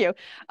elections. Thank you.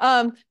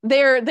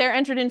 They're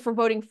entered in for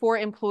voting for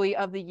Employee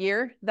of the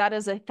Year. That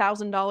is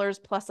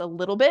 $1,000 plus a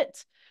little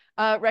bit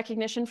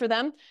recognition for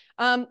them.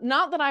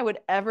 Not that I would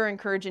ever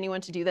encourage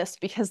anyone to do this,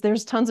 because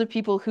there's tons of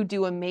people who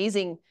do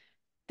amazing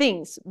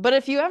things. But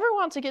if you ever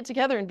want to get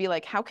together and be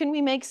like, how can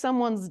we make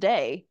someone's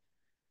day?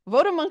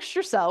 Vote amongst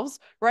yourselves,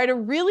 write a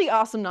really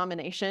awesome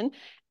nomination,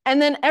 and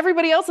then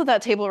everybody else at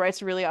that table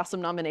writes a really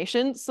awesome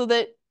nomination so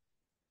that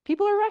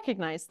people are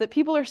recognized, that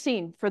people are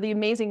seen for the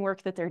amazing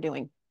work that they're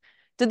doing.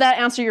 Did that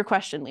answer your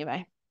question,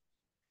 Levi?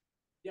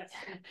 Yes.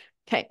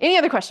 Okay, any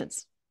other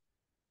questions?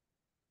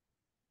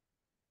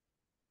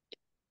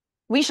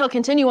 We shall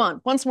continue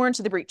on once more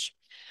into the breach.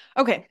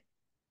 Okay,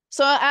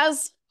 so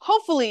as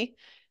hopefully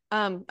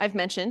I've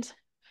mentioned,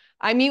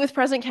 I meet with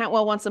President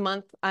Cantwell once a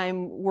month.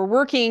 We're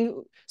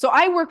working, so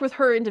I work with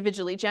her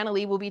individually. Jana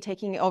Lee will be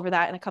taking over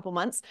that in a couple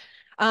months.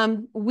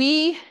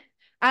 We,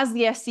 as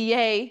the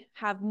SCA,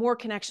 have more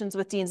connections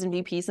with deans and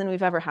VPs than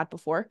we've ever had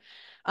before,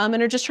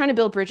 and are just trying to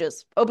build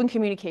bridges, open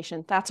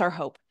communication. That's our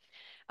hope.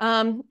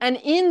 And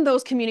in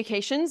those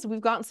communications,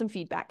 we've gotten some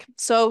feedback.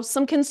 So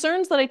some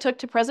concerns that I took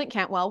to President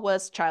Cantwell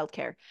was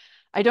childcare.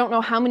 I don't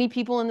know how many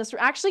people in this,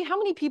 actually, how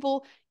many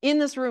people in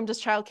this room does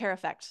childcare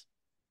affect?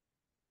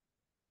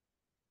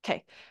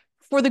 Okay.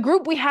 For the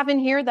group we have in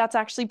here, that's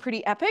actually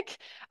pretty epic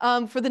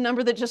for the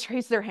number that just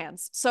raised their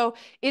hands. So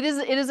it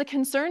is a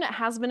concern. It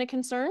has been a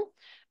concern.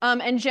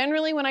 And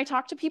generally, when I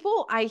talk to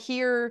people, I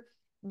hear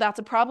that's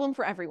a problem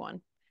for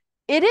everyone.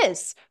 It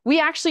is. We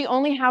actually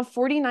only have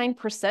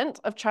 49%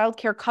 of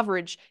childcare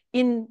coverage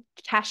in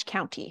Cache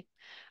County.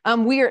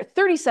 We are at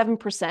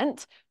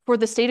 37% for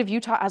the state of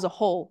Utah as a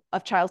whole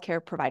of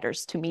childcare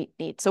providers to meet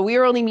needs. So we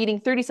are only meeting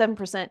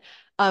 37%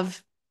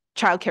 of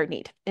childcare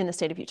need in the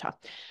state of Utah.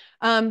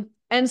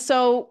 And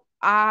so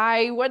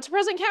I went to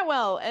President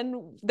Cantwell,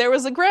 and there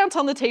was a grant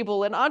on the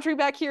table, and Audrey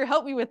back here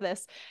helped me with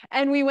this.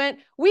 And we went,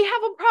 we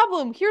have a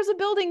problem. Here's a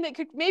building that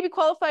could maybe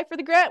qualify for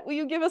the grant. Will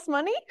you give us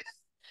money?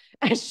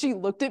 And she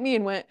looked at me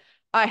and went,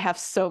 I have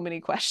so many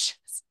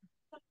questions.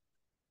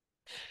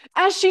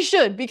 As she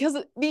should, because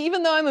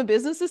even though I'm a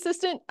business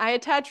assistant, I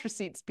attach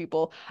receipts,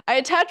 people. I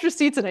attach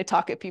receipts and I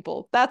talk at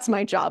people. That's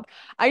my job.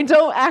 I'm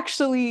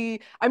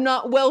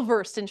not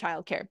well-versed in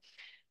childcare.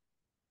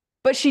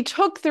 But she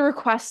took the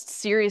request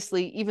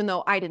seriously, even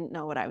though I didn't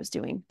know what I was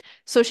doing.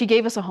 So she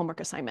gave us a homework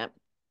assignment.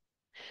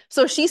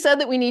 So she said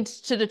that we need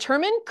to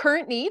determine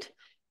current need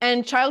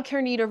and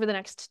childcare need over the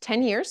next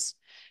 10 years,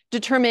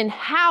 determine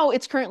how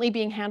it's currently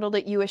being handled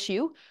at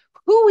USU,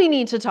 who we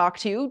need to talk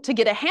to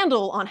get a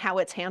handle on how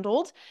it's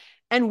handled,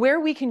 and where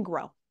we can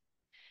grow.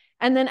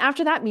 And then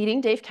after that meeting,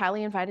 Dave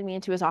Calley invited me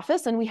into his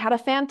office, and we had a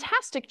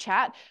fantastic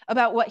chat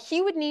about what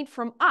he would need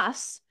from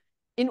us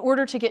in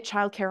order to get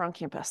childcare on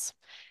campus.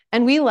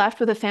 And we left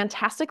with a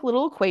fantastic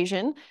little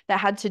equation that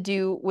had to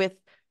do with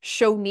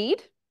show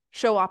need,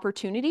 show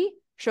opportunity,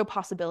 show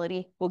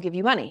possibility, we'll give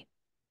you money.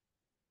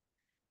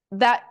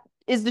 That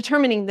is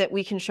determining that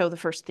we can show the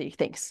first three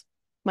things.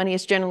 Money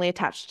is generally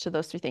attached to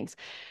those three things.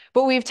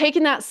 But we've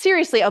taken that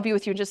seriously. I'll be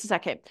with you in just a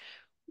second.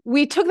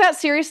 We took that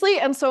seriously,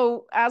 and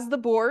so as the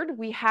board,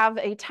 we have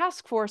a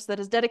task force that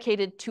is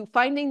dedicated to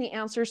finding the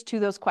answers to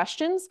those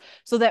questions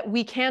so that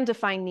we can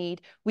define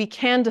need, we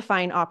can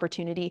define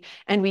opportunity,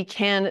 and we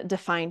can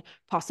define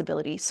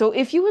possibility. So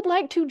if you would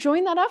like to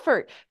join that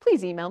effort,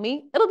 please email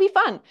me. It'll be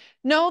fun.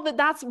 Know that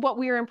that's what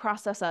we are in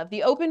process of.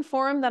 The open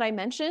forum that I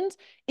mentioned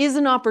is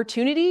an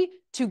opportunity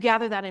to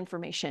gather that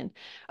information.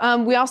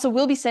 We also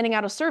will be sending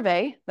out a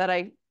survey that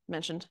I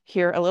mentioned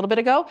here a little bit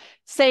ago,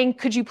 saying,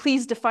 could you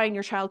please define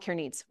your childcare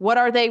needs? What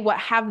are they? What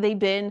have they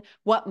been?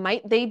 What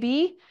might they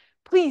be?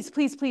 Please,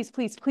 please, please,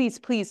 please, please,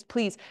 please,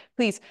 please,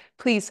 please,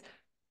 please,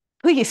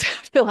 please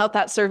fill out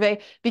that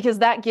survey, because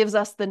that gives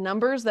us the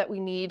numbers that we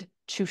need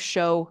to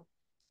show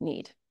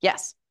need.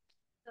 Yes?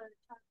 The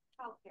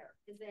childcare,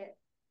 is it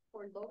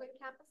for Logan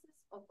campuses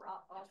or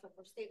also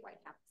for statewide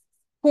campuses?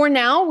 For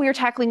now, we're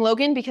tackling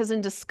Logan because in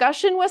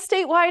discussion with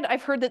statewide,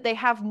 I've heard that they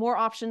have more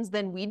options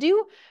than we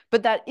do,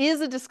 but that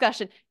is a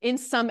discussion in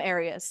some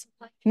areas,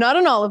 not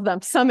in all of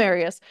them, some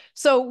areas.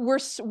 So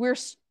we're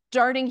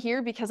starting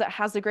here because it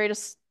has the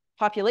greatest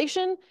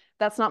population.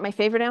 That's not my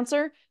favorite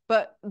answer,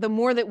 but the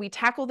more that we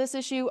tackle this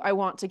issue, I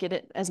want to get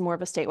it as more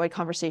of a statewide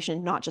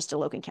conversation, not just a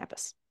Logan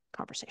campus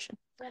conversation.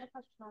 I have a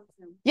question on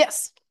Zoom.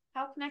 Yes.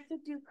 How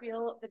connected do you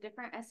feel the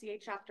different SCA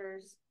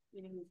chapters,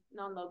 meaning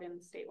non-Logan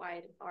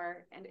statewide,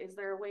 are, and is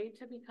there a way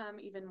to become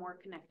even more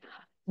connected?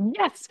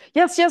 Yes,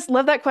 yes, yes.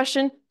 Love that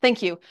question.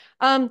 Thank you.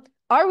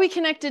 Are we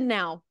connected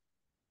now?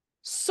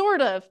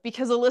 Sort of,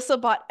 because Alyssa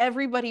bought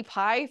everybody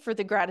pie for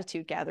the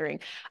gratitude gathering.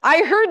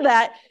 I heard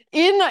that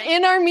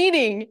in our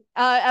meeting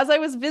as I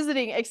was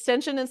visiting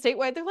Extension and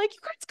statewide. They're like,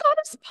 you guys got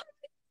us pie.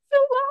 So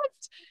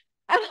loved.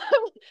 And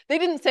they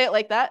didn't say it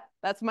like that.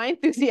 That's my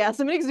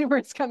enthusiasm and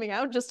exuberance coming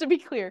out, just to be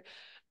clear.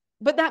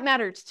 But that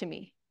mattered to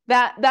me.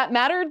 That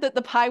mattered, that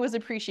the pie was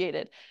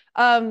appreciated.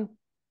 It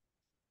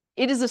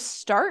is a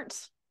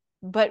start,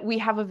 but we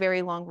have a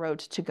very long road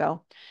to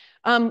go.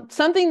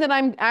 Something that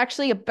I'm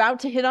actually about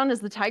to hit on is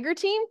the Tiger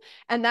team,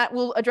 and that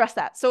will address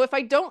that. So if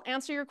I don't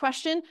answer your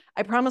question,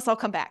 I promise I'll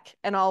come back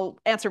and I'll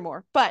answer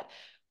more. But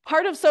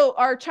so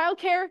our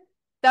childcare,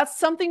 that's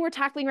something we're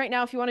tackling right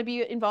now. If you want to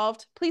be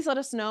involved, please let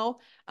us know.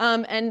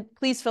 And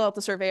please fill out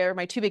the survey, are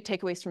my two big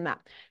takeaways from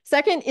that.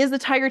 Second is the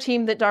Tiger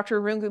team that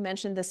Dr. Rungu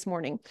mentioned this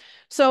morning.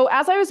 So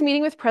as I was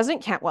meeting with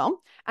President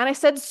Cantwell, and I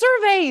said,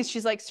 surveys,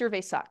 she's like,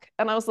 surveys suck.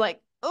 And I was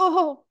like,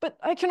 oh, but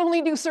I can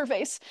only do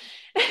surveys.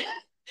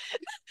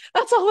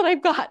 That's all that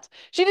I've got.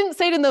 She didn't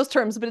say it in those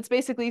terms, but it's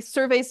basically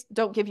surveys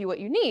don't give you what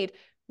you need.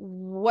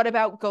 What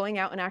about going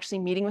out and actually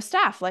meeting with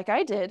staff like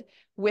I did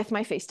with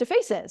my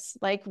face-to-faces?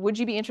 Like, would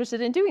you be interested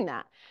in doing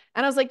that?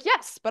 And I was like,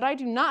 yes, but I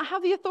do not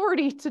have the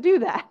authority to do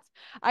that.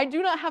 I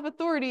do not have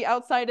authority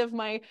outside of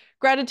my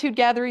gratitude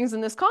gatherings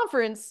in this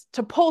conference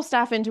to pull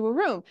staff into a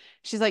room.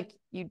 She's like,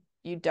 you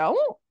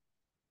don't?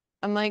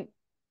 I'm like,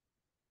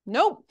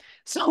 nope.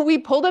 So we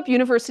pulled up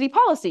university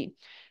policy.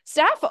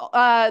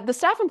 The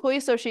Staff Employee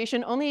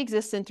Association only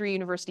exists in 3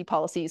 university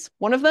policies.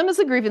 One of them is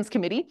a grievance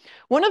committee.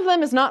 One of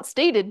them is not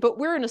stated, but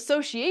we're an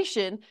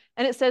association,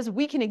 and it says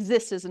we can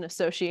exist as an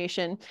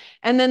association.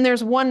 And then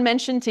there's one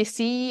mention to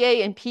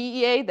CEA and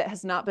PEA that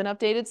has not been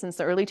updated since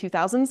the early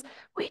 2000s.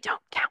 We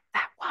don't count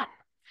that one.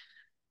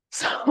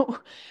 So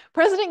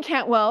President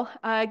Cantwell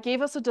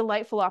gave us a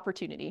delightful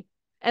opportunity.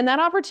 And that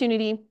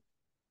opportunity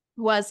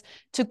was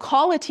to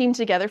call a team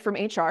together from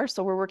HR.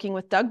 So we're working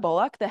with Doug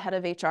Bullock, the head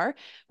of HR,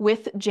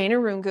 with Jana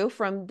Rungu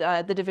from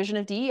the Division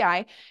of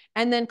DEI,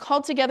 and then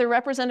called together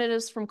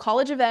representatives from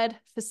College of Ed,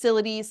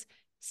 facilities,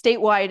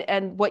 statewide,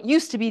 and what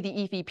used to be the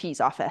EVP's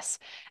office.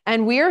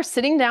 And we are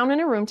sitting down in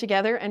a room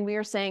together and we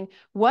are saying,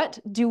 what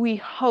do we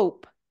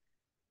hope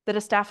that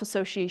a staff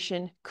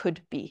association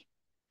could be?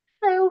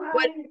 Hello,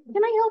 hi.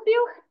 Can I help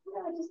you?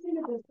 Yeah, I just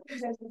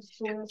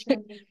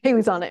needed this.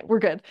 Haley's on it. We're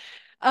good.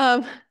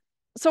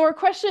 So our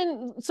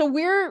question, so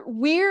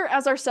we're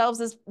as ourselves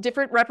as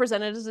different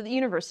representatives of the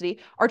university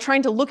are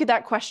trying to look at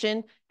that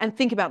question and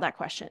think about that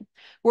question.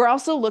 We're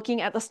also looking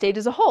at the state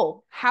as a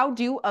whole. How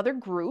do other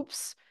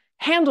groups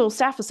handle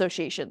staff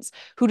associations?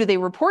 Who do they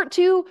report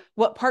to?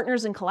 What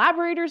partners and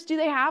collaborators do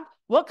they have?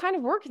 What kind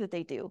of work that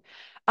they do?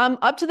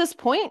 Up to this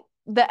point,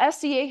 the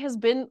SCA has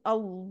been a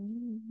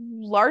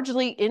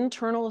largely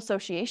internal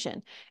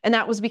association, and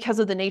that was because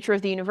of the nature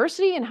of the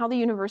university and how the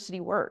university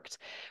worked.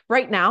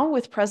 Right now,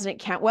 with President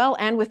Cantwell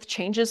and with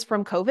changes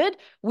from COVID,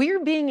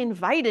 we're being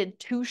invited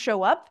to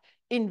show up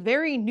in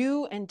very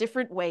new and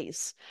different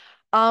ways.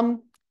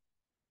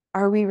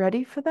 Are we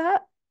ready for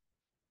that?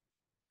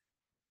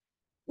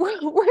 We're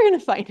going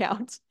to find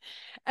out.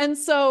 And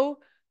so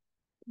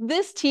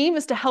this team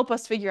is to help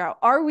us figure out,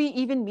 are we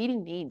even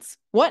meeting needs?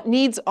 What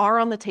needs are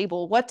on the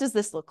table? What does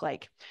this look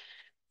like?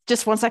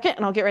 Just one second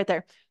and I'll get right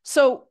there.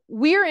 So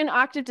we're in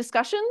active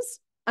discussions.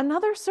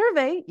 Another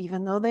survey,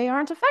 even though they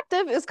aren't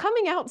effective, is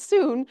coming out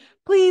soon.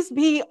 Please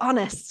be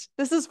honest.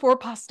 This is for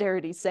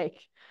posterity's sake.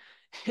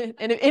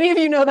 And if any of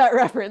you know that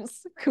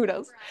reference,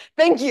 kudos.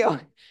 Thank you.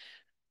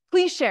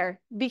 Please share,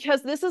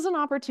 because this is an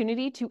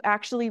opportunity to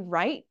actually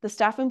write the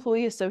Staff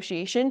Employee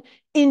Association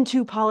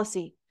into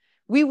policy.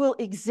 We will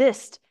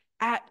exist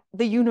at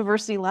the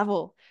university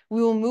level.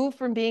 We will move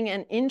from being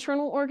an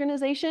internal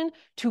organization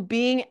to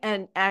being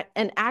an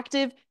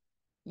active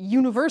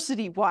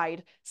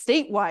university-wide,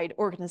 statewide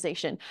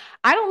organization.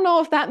 I don't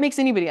know if that makes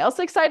anybody else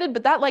excited,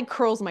 but that like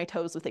curls my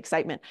toes with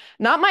excitement.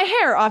 Not my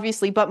hair,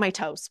 obviously, but my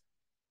toes.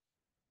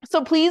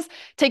 So please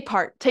take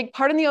part. Take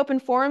part in the open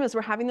forum as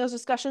we're having those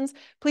discussions.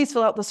 Please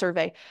fill out the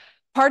survey.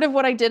 Part of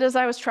what I did as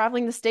I was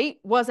traveling the state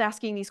was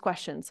asking these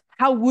questions.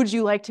 How would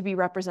you like to be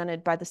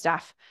represented by the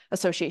Staff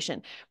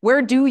Association?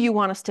 Where do you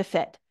want us to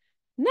fit?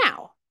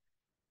 Now,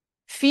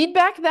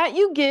 feedback that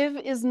you give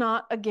is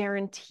not a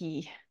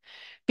guarantee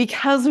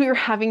because we are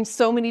having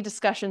so many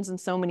discussions in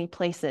so many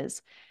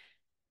places.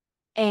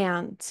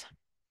 And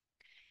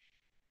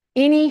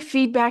any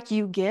feedback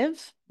you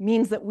give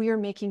means that we are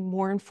making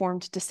more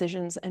informed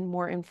decisions and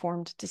more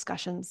informed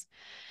discussions.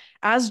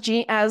 As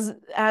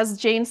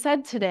Jane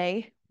said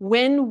today,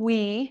 when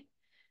we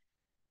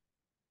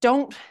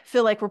don't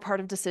feel like we're part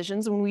of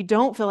decisions, when we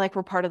don't feel like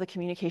we're part of the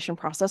communication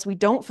process, we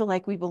don't feel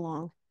like we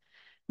belong,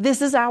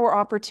 this is our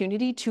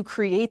opportunity to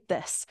create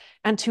this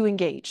and to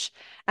engage.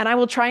 And I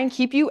will try and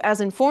keep you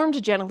as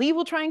informed. Jenna Lee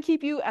will try and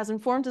keep you as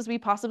informed as we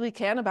possibly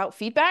can about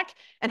feedback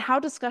and how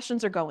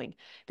discussions are going,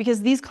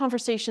 because these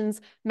conversations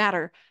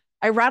matter.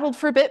 I rattled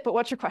for a bit, but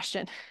what's your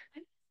question?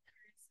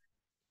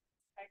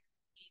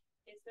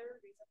 Is there a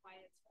reason why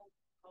it's called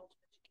college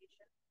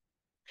education?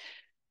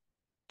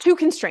 Two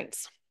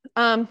constraints.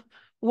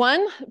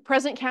 One,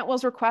 President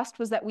Cantwell's request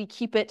was that we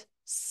keep it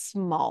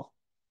small.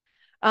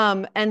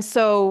 And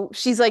so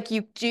she's like,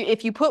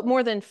 if you put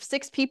more than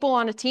 6 people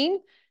on a team,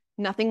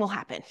 nothing will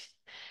happen.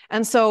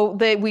 And so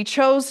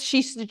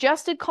she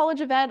suggested College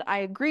of Ed. I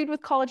agreed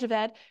with College of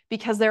Ed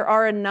because there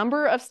are a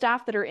number of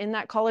staff that are in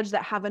that college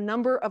that have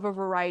a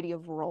variety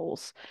of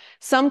roles.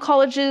 Some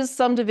colleges,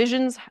 some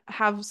divisions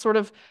have sort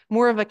of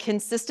more of a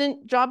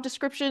consistent job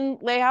description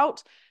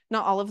layout.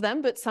 Not all of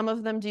them, but some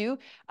of them do.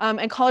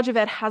 And College of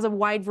Ed has a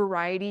wide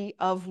variety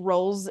of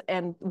roles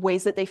and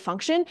ways that they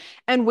function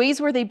and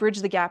ways where they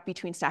bridge the gap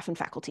between staff and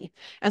faculty.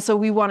 And so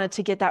we wanted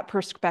to get that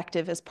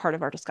perspective as part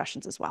of our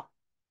discussions as well.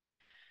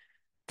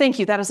 Thank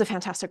you. That is a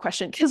fantastic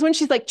question. Because when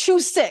she's like,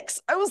 choose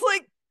 6, I was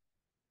like,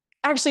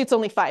 actually, it's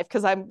only 5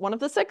 because I'm one of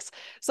the 6.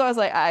 So I was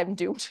like, I'm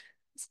doomed.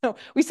 So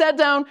we sat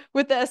down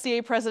with the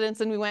SCA presidents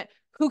and we went,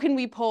 who can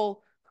we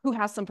pull? Who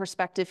has some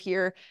perspective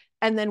here?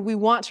 And then we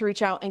want to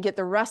reach out and get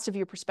the rest of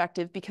your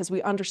perspective because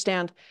we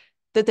understand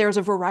that there's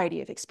a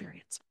variety of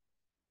experience.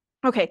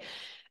 Okay.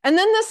 And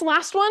then this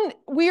last one,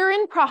 we're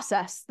in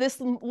process. This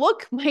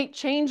look might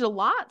change a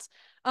lot.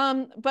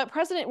 But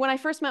when I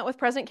first met with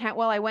President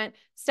Cantwell, I went,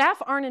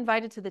 staff aren't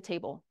invited to the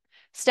table.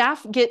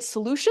 Staff get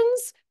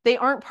solutions. They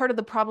aren't part of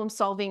the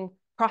problem-solving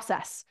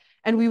process.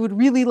 And we would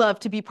really love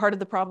to be part of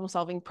the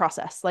problem-solving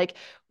process. Like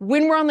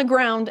when we're on the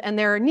ground and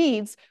there are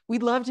needs,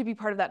 we'd love to be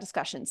part of that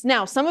discussions.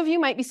 Now, some of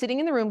you might be sitting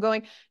in the room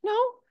going, no,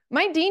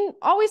 my dean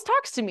always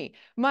talks to me.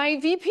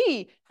 My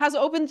VP has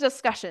open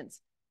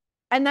discussions.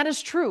 And that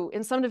is true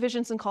in some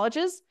divisions and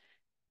colleges.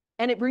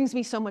 And it brings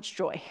me so much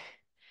joy.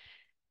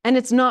 And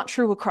it's not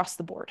true across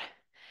the board.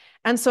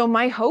 And so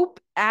my hope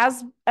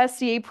as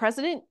SCA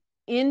president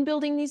in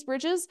building these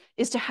bridges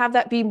is to have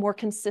that be more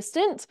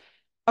consistent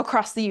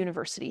across the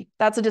university.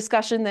 That's a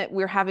discussion that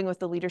we're having with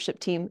the leadership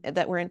team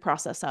that we're in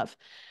process of.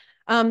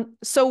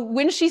 So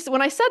when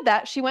I said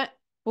that, she went,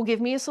 well,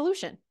 give me a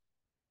solution.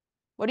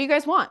 What do you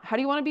guys want? How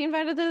do you want to be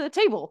invited to the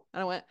table?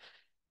 And I went,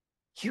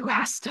 you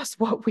asked us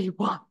what we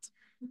want.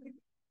 I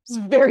was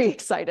very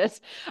excited.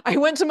 I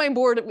went to my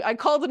board, I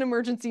called an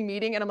emergency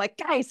meeting and I'm like,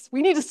 guys,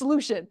 we need a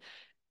solution.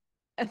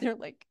 And they're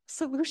like,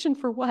 solution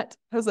for what?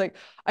 I was like,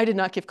 I did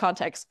not give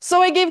context.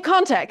 So I gave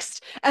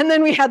context. And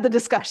then we had the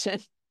discussion.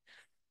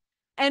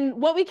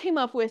 And what we came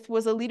up with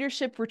was a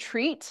leadership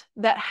retreat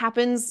that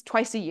happens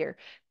twice a year.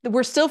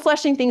 We're still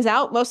fleshing things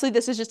out. Mostly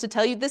this is just to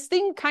tell you this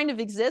thing kind of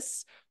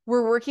exists.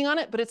 We're working on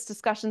it, but it's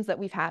discussions that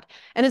we've had.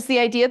 And it's the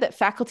idea that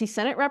faculty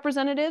senate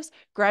representatives,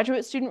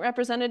 graduate student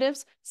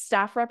representatives,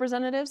 staff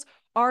representatives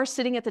are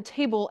sitting at the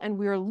table and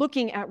we're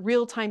looking at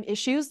real-time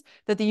issues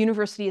that the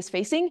university is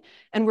facing.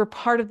 And we're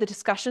part of the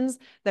discussions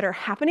that are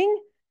happening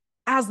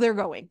as they're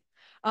going.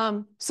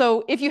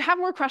 So if you have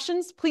more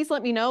questions, please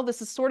let me know.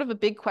 This is sort of a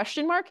big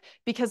question mark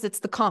because it's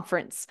the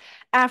conference.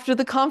 After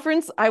the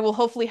conference, I will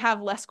hopefully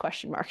have less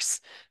question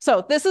marks.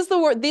 So this is the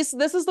work. This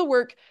is the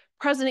work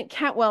President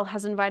Cantwell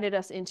has invited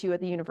us into at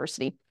the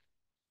university.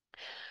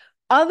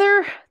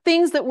 Other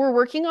things that we're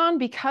working on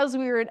because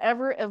we are an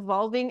ever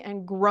evolving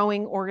and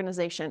growing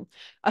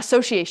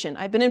association.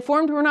 I've been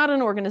informed we're not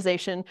an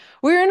organization.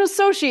 We're an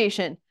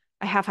association.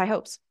 I have high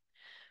hopes.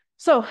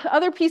 So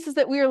other pieces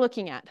that we are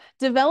looking at,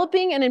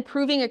 developing and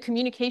improving a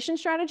communication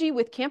strategy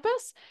with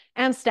campus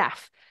and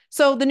staff.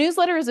 So the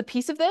newsletter is a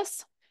piece of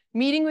this.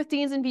 Meeting with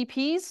deans and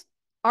VPs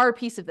are a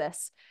piece of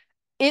this.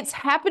 It's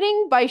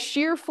happening by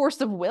sheer force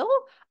of will.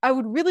 I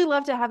would really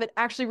love to have it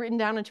actually written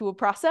down into a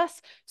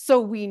process so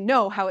we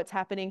know how it's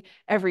happening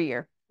every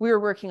year. We are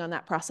working on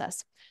that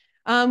process.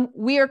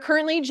 We are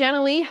currently,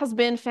 Jana Lee has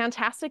been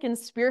fantastic in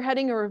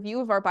spearheading a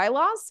review of our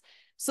bylaws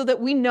so that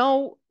we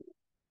know.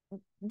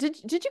 Did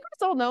you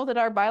guys all know that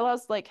our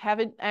bylaws like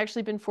haven't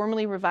actually been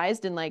formally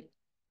revised in like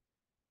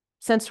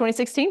since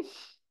 2016?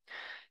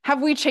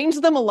 Have we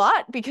changed them a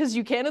lot because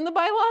you can in the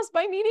bylaws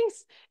by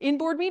meetings, in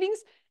board meetings?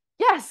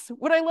 Yes.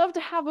 Would I love to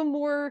have a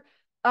more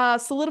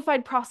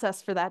solidified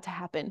process for that to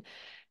happen?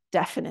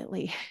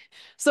 Definitely.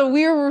 So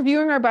we are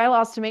reviewing our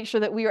bylaws to make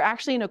sure that we are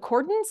actually in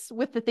accordance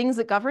with the things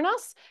that govern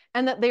us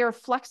and that they are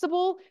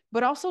flexible,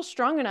 but also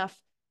strong enough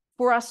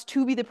for us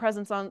to be the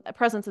presence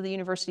of the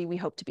university we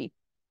hope to be.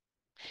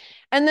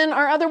 And then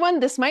our other one,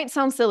 this might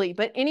sound silly,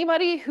 but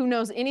anybody who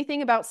knows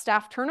anything about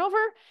staff turnover,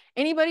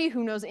 anybody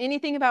who knows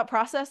anything about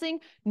processing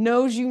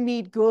knows you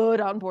need good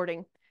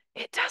onboarding.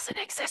 It doesn't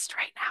exist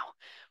right now.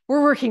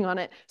 We're working on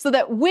it so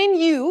that when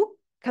you,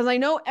 because I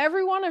know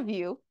every one of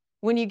you,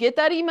 when you get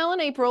that email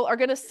in April, are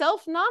going to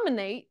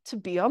self-nominate to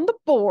be on the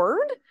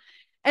board.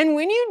 And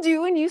when you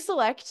do and you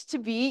select to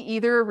be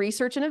either a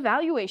research and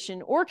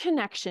evaluation or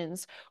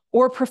connections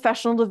or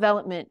professional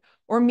development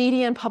or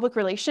media and public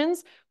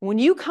relations, when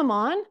you come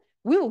on,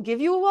 we will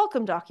give you a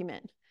welcome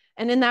document.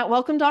 And in that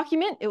welcome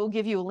document, it will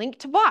give you a link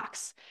to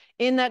Box.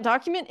 In that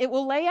document, it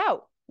will lay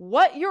out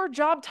what your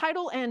job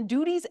title and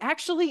duties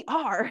actually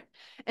are.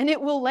 And it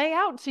will lay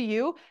out to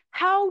you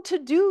how to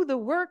do the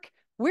work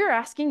we're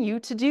asking you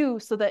to do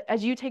so that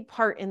as you take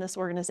part in this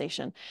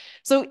organization.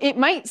 So it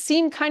might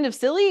seem kind of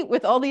silly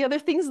with all the other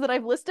things that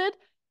I've listed.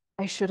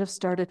 I should have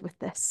started with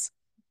this.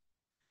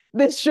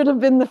 This should have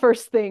been the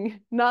first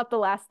thing, not the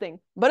last thing,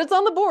 but it's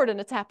on the board and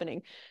it's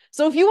happening.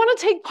 So if you want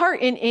to take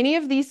part in any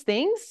of these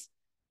things,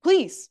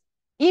 please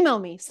email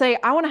me, say,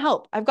 I want to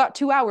help. I've got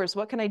 2 hours.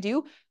 What can I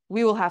do?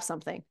 We will have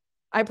something.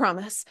 I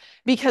promise.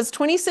 Because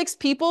 26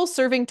 people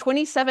serving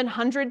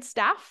 2,700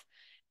 staff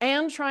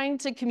and trying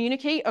to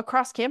communicate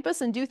across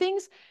campus and do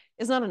things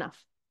is not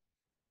enough.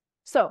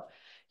 So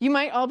you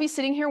might all be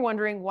sitting here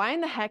wondering, why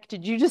in the heck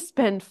did you just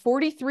spend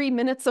 43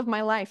 minutes of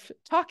my life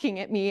talking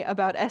at me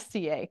about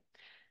SCA?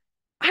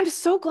 I'm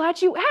so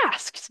glad you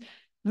asked.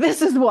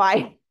 This is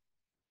why.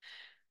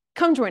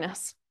 Come join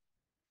us.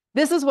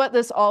 This is what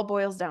this all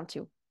boils down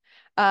to.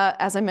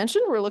 As I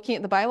mentioned, we're looking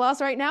at the bylaws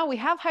right now. We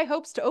have high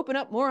hopes to open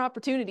up more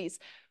opportunities.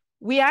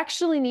 We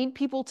actually need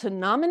people to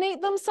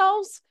nominate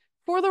themselves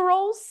for the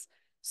roles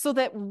so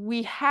that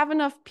we have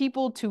enough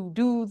people to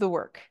do the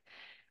work.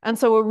 And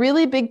so a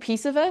really big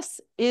piece of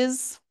this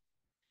is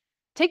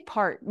take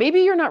part.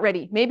 Maybe you're not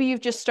ready. Maybe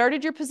you've just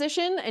started your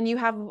position and you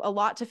have a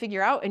lot to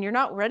figure out and you're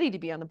not ready to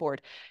be on the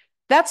board.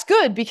 That's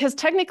good because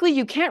technically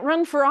you can't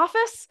run for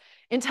office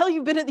until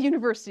you've been at the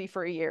university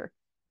for a year.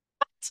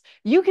 But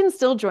you can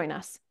still join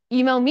us.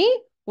 Email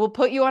me. We'll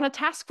put you on a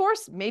task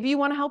force. Maybe you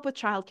want to help with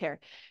childcare.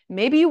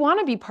 Maybe you want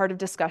to be part of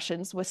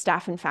discussions with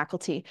staff and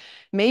faculty.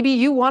 Maybe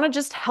you want to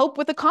just help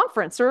with a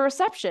conference or a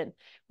reception.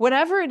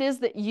 Whatever it is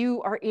that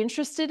you are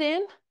interested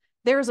in,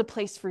 there's a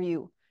place for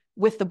you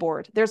with the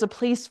board. There's a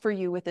place for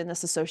you within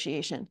this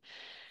association.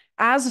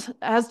 As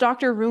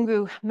Dr.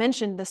 Rungu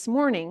mentioned this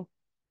morning,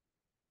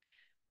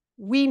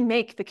 we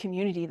make the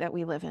community that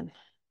we live in.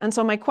 And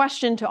so my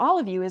question to all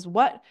of you is,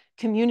 what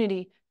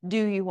community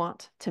do you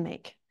want to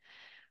make?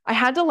 I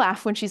had to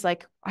laugh when she's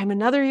like, I'm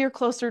another year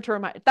closer to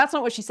retirement. That's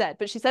not what she said,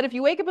 but she said, if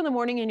you wake up in the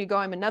morning and you go,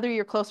 I'm another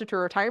year closer to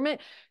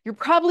retirement, you're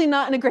probably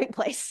not in a great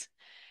place.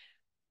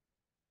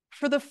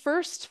 For the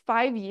first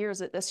 5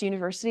 years at this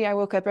university, I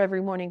woke up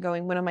every morning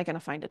going, when am I going to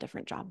find a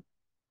different job?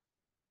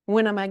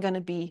 When am I going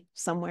to be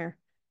somewhere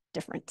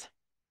different?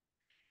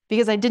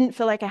 Because I didn't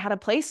feel like I had a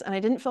place and I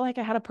didn't feel like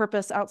I had a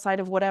purpose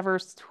outside of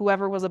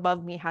whoever was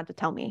above me had to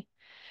tell me.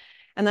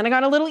 And then I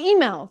got a little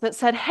email that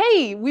said,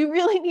 hey, we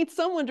really need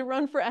someone to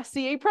run for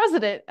SCA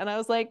president. And I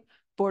was like,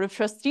 Board of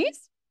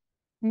Trustees,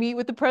 meet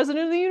with the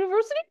president of the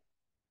university?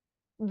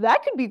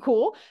 That could be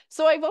cool.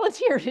 So I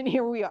volunteered and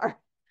here we are,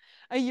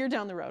 a year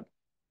down the road.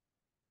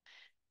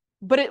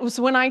 But it was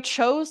when I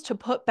chose to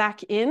put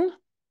back in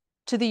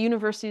to the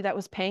university that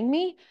was paying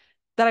me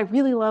that I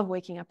really love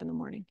waking up in the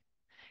morning.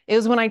 It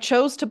was when I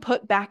chose to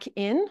put back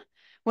in,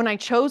 when I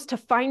chose to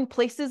find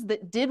places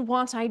that did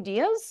want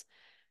ideas,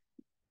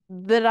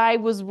 that I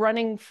was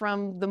running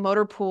from the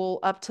motor pool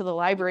up to the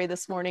library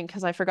this morning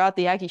because I forgot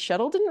the Aggie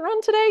shuttle didn't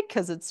run today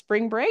because it's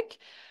spring break.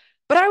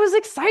 But I was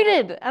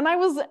excited and I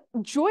was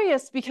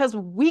joyous because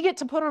we get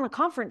to put on a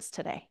conference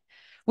today.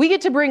 We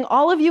get to bring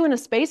all of you in a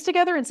space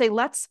together and say,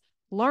 let's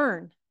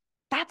learn.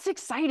 That's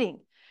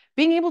exciting.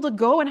 Being able to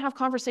go and have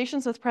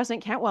conversations with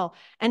President Cantwell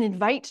and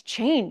invite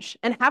change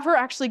and have her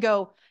actually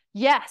go,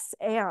 yes,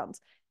 and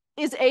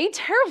is A,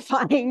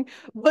 terrifying,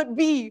 but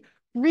B,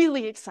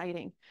 really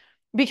exciting.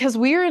 Because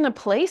we're in a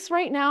place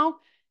right now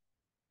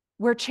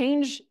where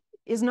change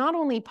is not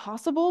only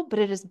possible, but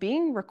it is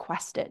being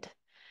requested.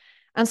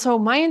 And so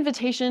my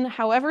invitation,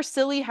 however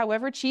silly,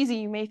 however cheesy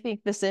you may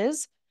think this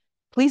is,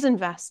 please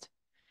invest.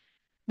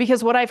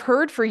 Because what I've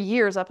heard for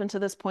years up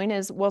until this point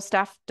is, well,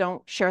 staff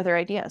don't share their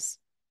ideas.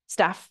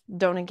 Staff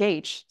don't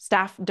engage.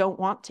 Staff don't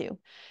want to.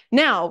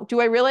 Now,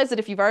 do I realize that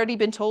if you've already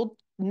been told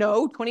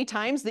no 20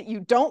 times that you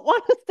don't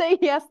want to say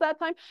yes that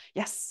time?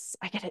 Yes,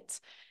 I get it.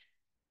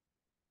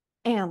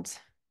 And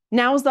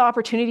now is the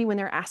opportunity when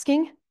they're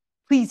asking,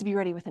 please be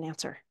ready with an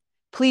answer.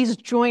 Please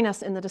join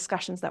us in the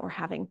discussions that we're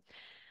having.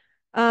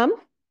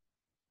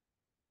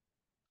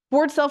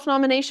 Board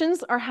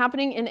self-nominations are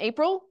happening in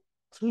April.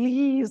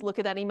 Please look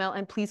at that email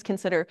and please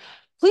consider.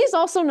 Please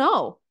also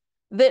know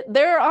that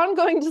there are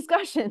ongoing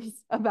discussions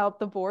about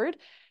the board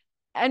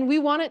and we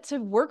want it to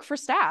work for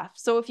staff.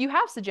 So if you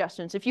have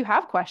suggestions, if you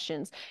have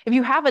questions, if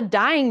you have a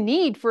dying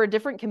need for a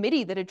different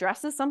committee that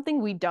addresses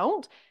something we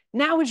don't,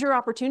 now is your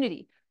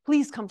opportunity.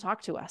 Please come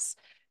talk to us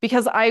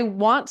because I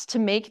want to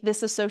make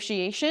this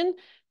association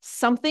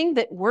something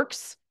that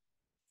works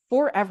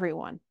for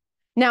everyone.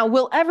 Now,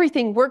 will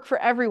everything work for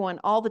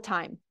everyone all the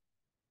time?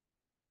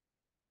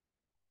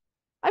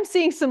 I'm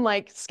seeing some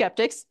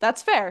skeptics,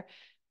 that's fair.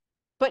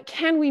 But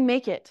can we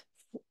make it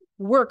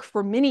work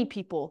for many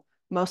people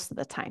most of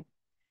the time?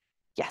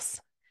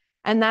 Yes.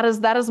 And that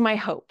is my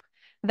hope.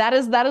 That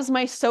is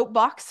my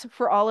soapbox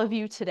for all of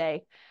you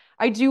today.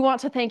 I do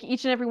want to thank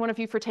each and every one of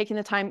you for taking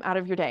the time out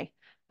of your day.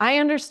 I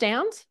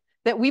understand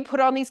that we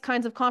put on these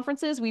kinds of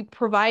conferences, we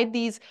provide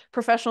these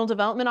professional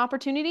development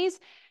opportunities,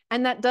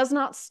 and that does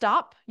not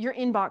stop your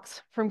inbox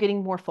from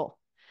getting more full.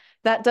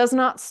 That does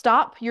not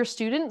stop your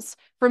students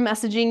from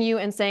messaging you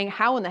and saying,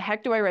 how in the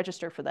heck do I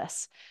register for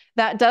this?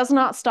 That does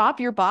not stop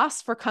your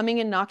boss for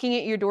coming and knocking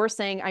at your door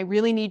saying, I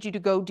really need you to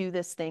go do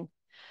this thing.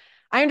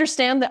 I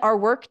understand that our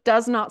work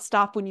does not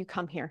stop when you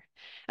come here.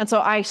 And so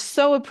I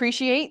so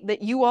appreciate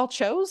that you all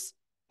chose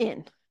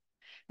in,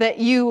 that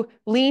you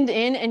leaned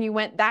in and you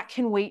went, that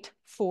can wait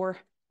for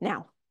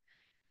now.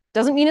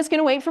 Doesn't mean it's going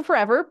to wait for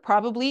forever.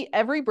 Probably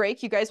every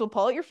break, you guys will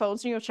pull out your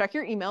phones and you'll check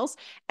your emails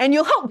and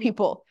you'll help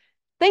people.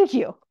 Thank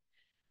you.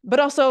 But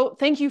also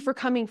thank you for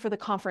coming for the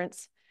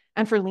conference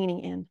and for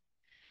leaning in.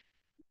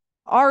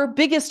 Our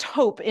biggest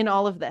hope in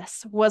all of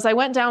this was I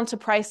went down to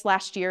Price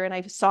last year and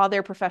I saw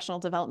their professional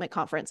development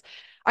conference.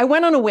 I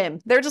went on a whim.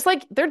 They're just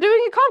like, they're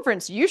doing a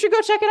conference. You should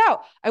go check it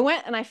out. I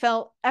went and I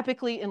fell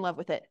epically in love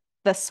with it.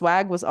 The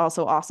swag was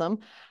also awesome.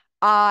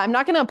 I'm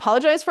not going to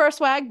apologize for our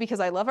swag because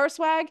I love our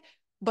swag,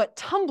 but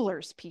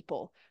tumblers,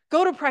 people,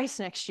 go to Price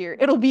next year.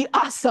 It'll be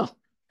awesome.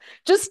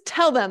 Just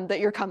tell them that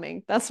you're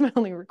coming. That's my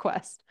only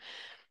request.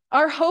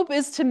 Our hope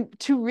is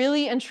to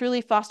really and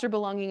truly foster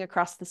belonging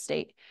across the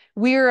state.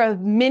 We're a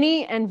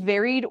mini and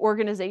varied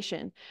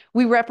organization.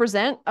 We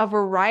represent a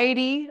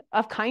variety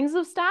of kinds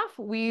of staff.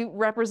 We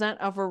represent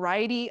a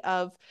variety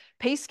of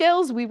pay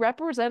scales. We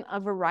represent a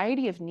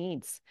variety of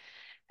needs.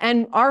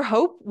 And our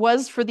hope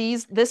was for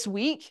this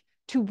week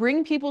to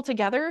bring people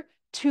together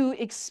to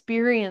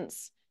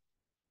experience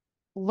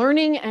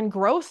learning and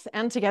growth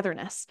and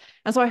togetherness.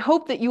 And so I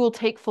hope that you will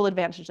take full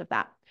advantage of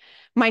that.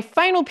 My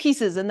final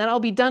pieces, and then I'll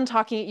be done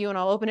talking at you and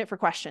I'll open it for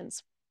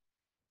questions.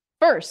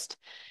 First,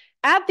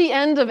 at the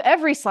end of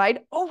every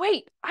slide, oh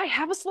wait, I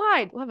have a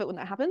slide. Love it when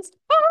that happens.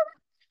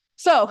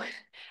 So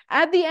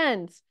at the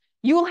end,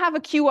 you will have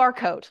a QR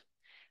code.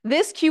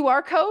 This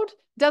QR code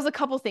does a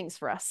couple things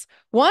for us.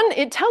 One,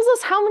 it tells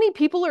us how many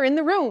people are in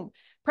the room.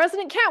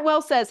 President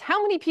Cantwell says,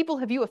 how many people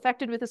have you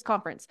affected with this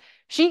conference?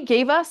 She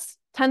gave us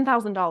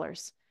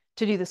 $10,000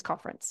 to do this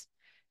conference.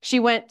 She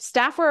went,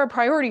 staff are a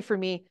priority for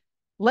me.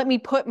 Let me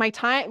put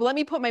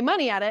my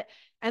money at it.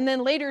 And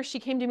then later she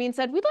came to me and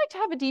said, we'd like to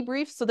have a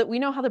debrief so that we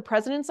know how the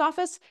president's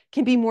office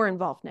can be more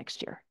involved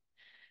next year.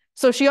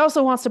 So she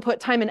also wants to put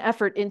time and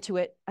effort into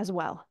it as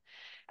well.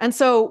 And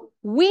so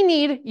we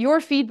need your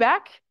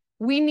feedback.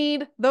 We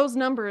need those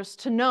numbers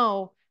to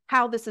know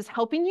how this is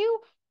helping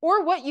you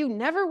or what you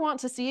never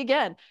want to see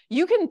again.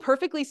 You can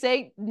perfectly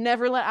say,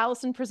 never let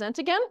Alison present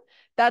again.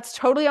 That's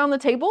totally on the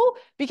table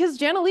because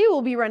Jana Lee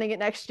will be running it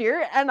next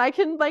year and I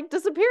can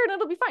disappear and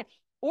it'll be fine.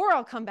 Or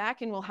I'll come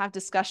back and we'll have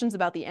discussions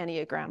about the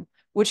Enneagram,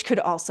 which could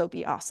also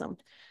be awesome.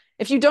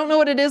 If you don't know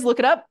what it is, look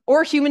it up,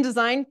 or human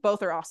design,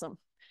 both are awesome.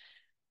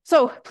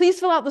 So please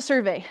fill out the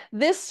survey.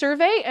 This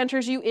survey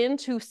enters you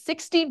into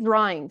 60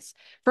 drawings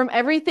from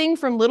everything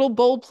from little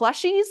bowl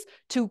plushies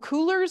to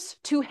coolers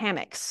to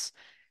hammocks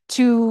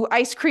to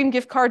ice cream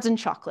gift cards and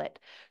chocolate.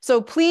 So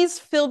please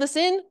fill this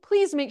in.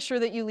 Please make sure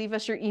that you leave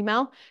us your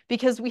email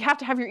because we have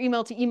to have your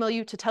email to email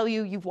you to tell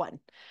you you've won.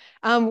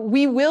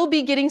 We will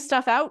be getting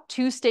stuff out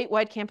to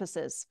statewide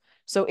campuses.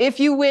 So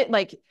if you win,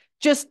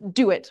 just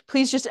do it.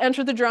 Please just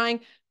enter the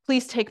drawing.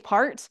 Please take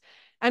part.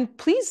 And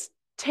please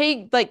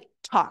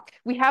talk.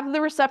 We have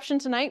the reception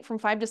tonight from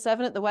 5 to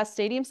 7 at the West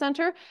Stadium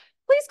Center.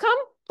 Please come,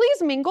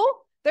 please mingle.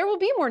 There will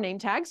be more name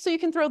tags, so you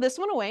can throw this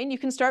one away and you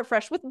can start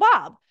fresh with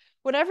Bob.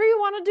 Whatever you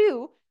want to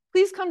do,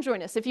 please come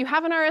join us. If you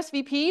haven't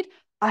RSVP'd,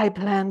 I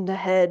planned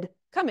ahead.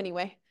 Come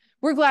anyway.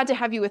 We're glad to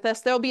have you with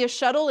us. There'll be a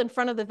shuttle in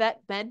front of the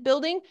Vet Med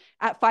building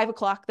at 5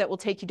 o'clock that will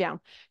take you down.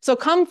 So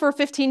come for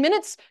 15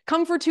 minutes,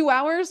 come for 2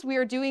 hours. We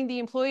are doing the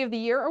Employee of the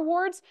Year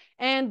Awards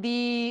and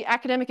the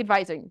Academic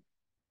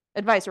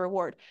Advisor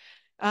Award.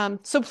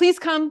 So please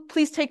come,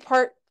 please take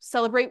part,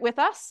 celebrate with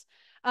us,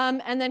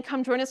 and then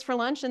come join us for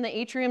lunch in the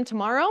atrium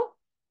tomorrow.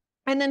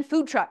 And then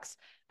food trucks.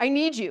 I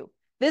need you.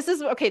 This is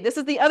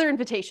the other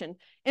invitation.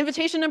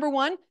 Invitation number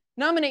 1,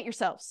 nominate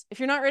yourselves. If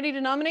you're not ready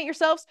to nominate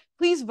yourselves,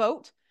 please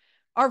vote.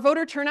 Our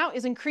voter turnout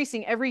is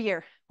increasing every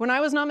year. When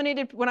I was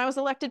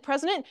elected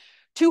president,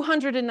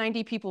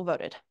 290 people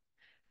voted.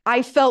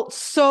 I felt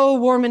so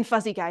warm and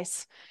fuzzy,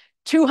 guys.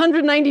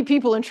 290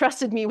 people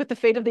entrusted me with the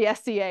fate of the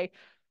SCA.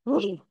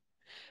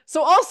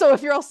 So also,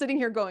 if you're all sitting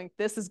here going,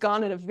 this has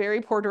gone in a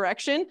very poor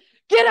direction,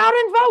 get out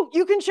and vote.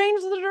 You can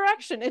change the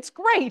direction. It's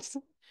great.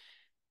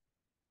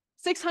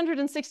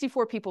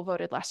 664 people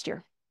voted last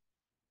year.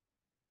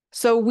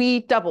 So we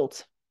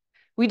doubled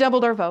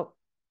our vote.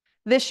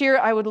 This year,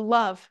 I would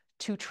love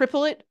to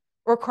triple it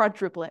or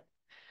quadruple it.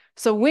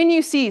 So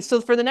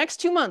for the next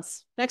 2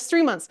 months, next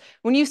 3 months,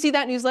 when you see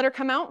that newsletter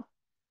come out,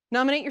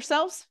 nominate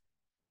yourselves,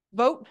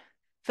 vote,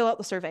 fill out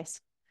the surveys.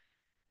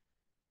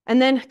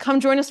 And then come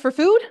join us for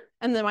food.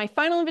 And then my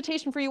final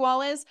invitation for you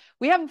all is,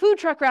 we have a food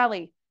truck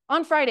rally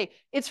on Friday.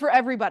 It's for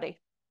everybody.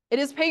 It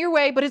is pay your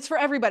way, but it's for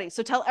everybody.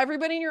 So tell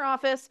everybody in your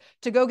office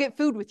to go get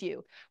food with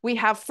you. We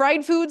have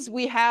fried foods.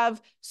 We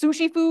have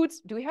sushi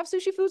foods. Do we have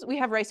sushi foods? We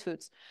have rice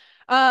foods.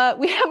 We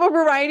have a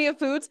variety of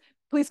foods.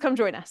 Please come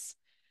join us.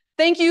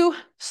 Thank you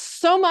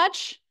so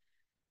much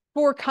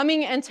for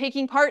coming and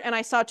taking part. And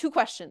I saw 2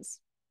 questions.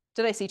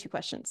 Did I see 2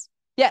 questions?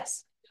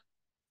 Yes.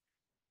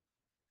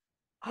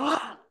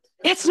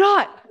 It's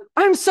not.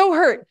 I'm so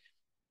hurt.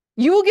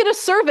 You will get a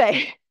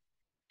survey.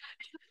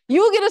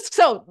 You will get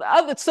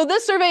so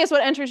this survey is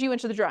what enters you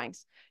into the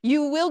drawings.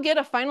 You will get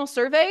a final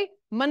survey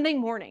Monday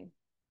morning.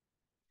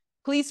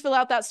 Please fill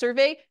out that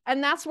survey.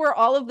 And that's where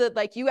all of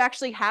you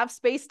actually have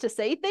space to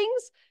say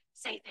things.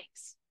 Say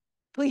things,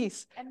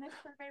 please. And this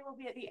survey will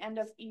be at the end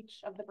of each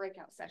of the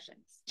breakout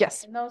sessions.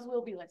 Yes. And those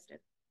will be listed.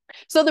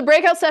 So the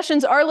breakout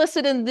sessions are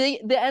listed in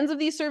the ends of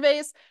these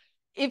surveys.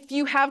 If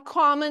you have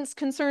comments,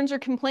 concerns, or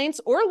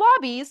complaints, or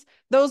lobbies,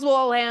 those will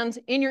all land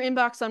in your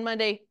inbox on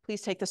Monday.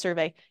 Please take the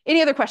survey.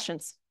 Any other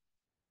questions?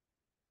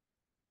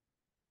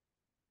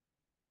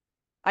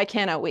 I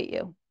can't outwait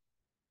you.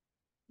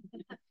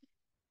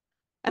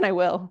 And I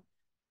will.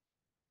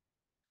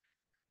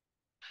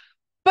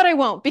 But I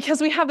won't, because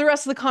we have the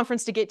rest of the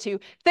conference to get to.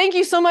 Thank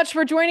you so much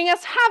for joining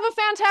us. Have a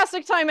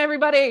fantastic time,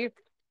 everybody.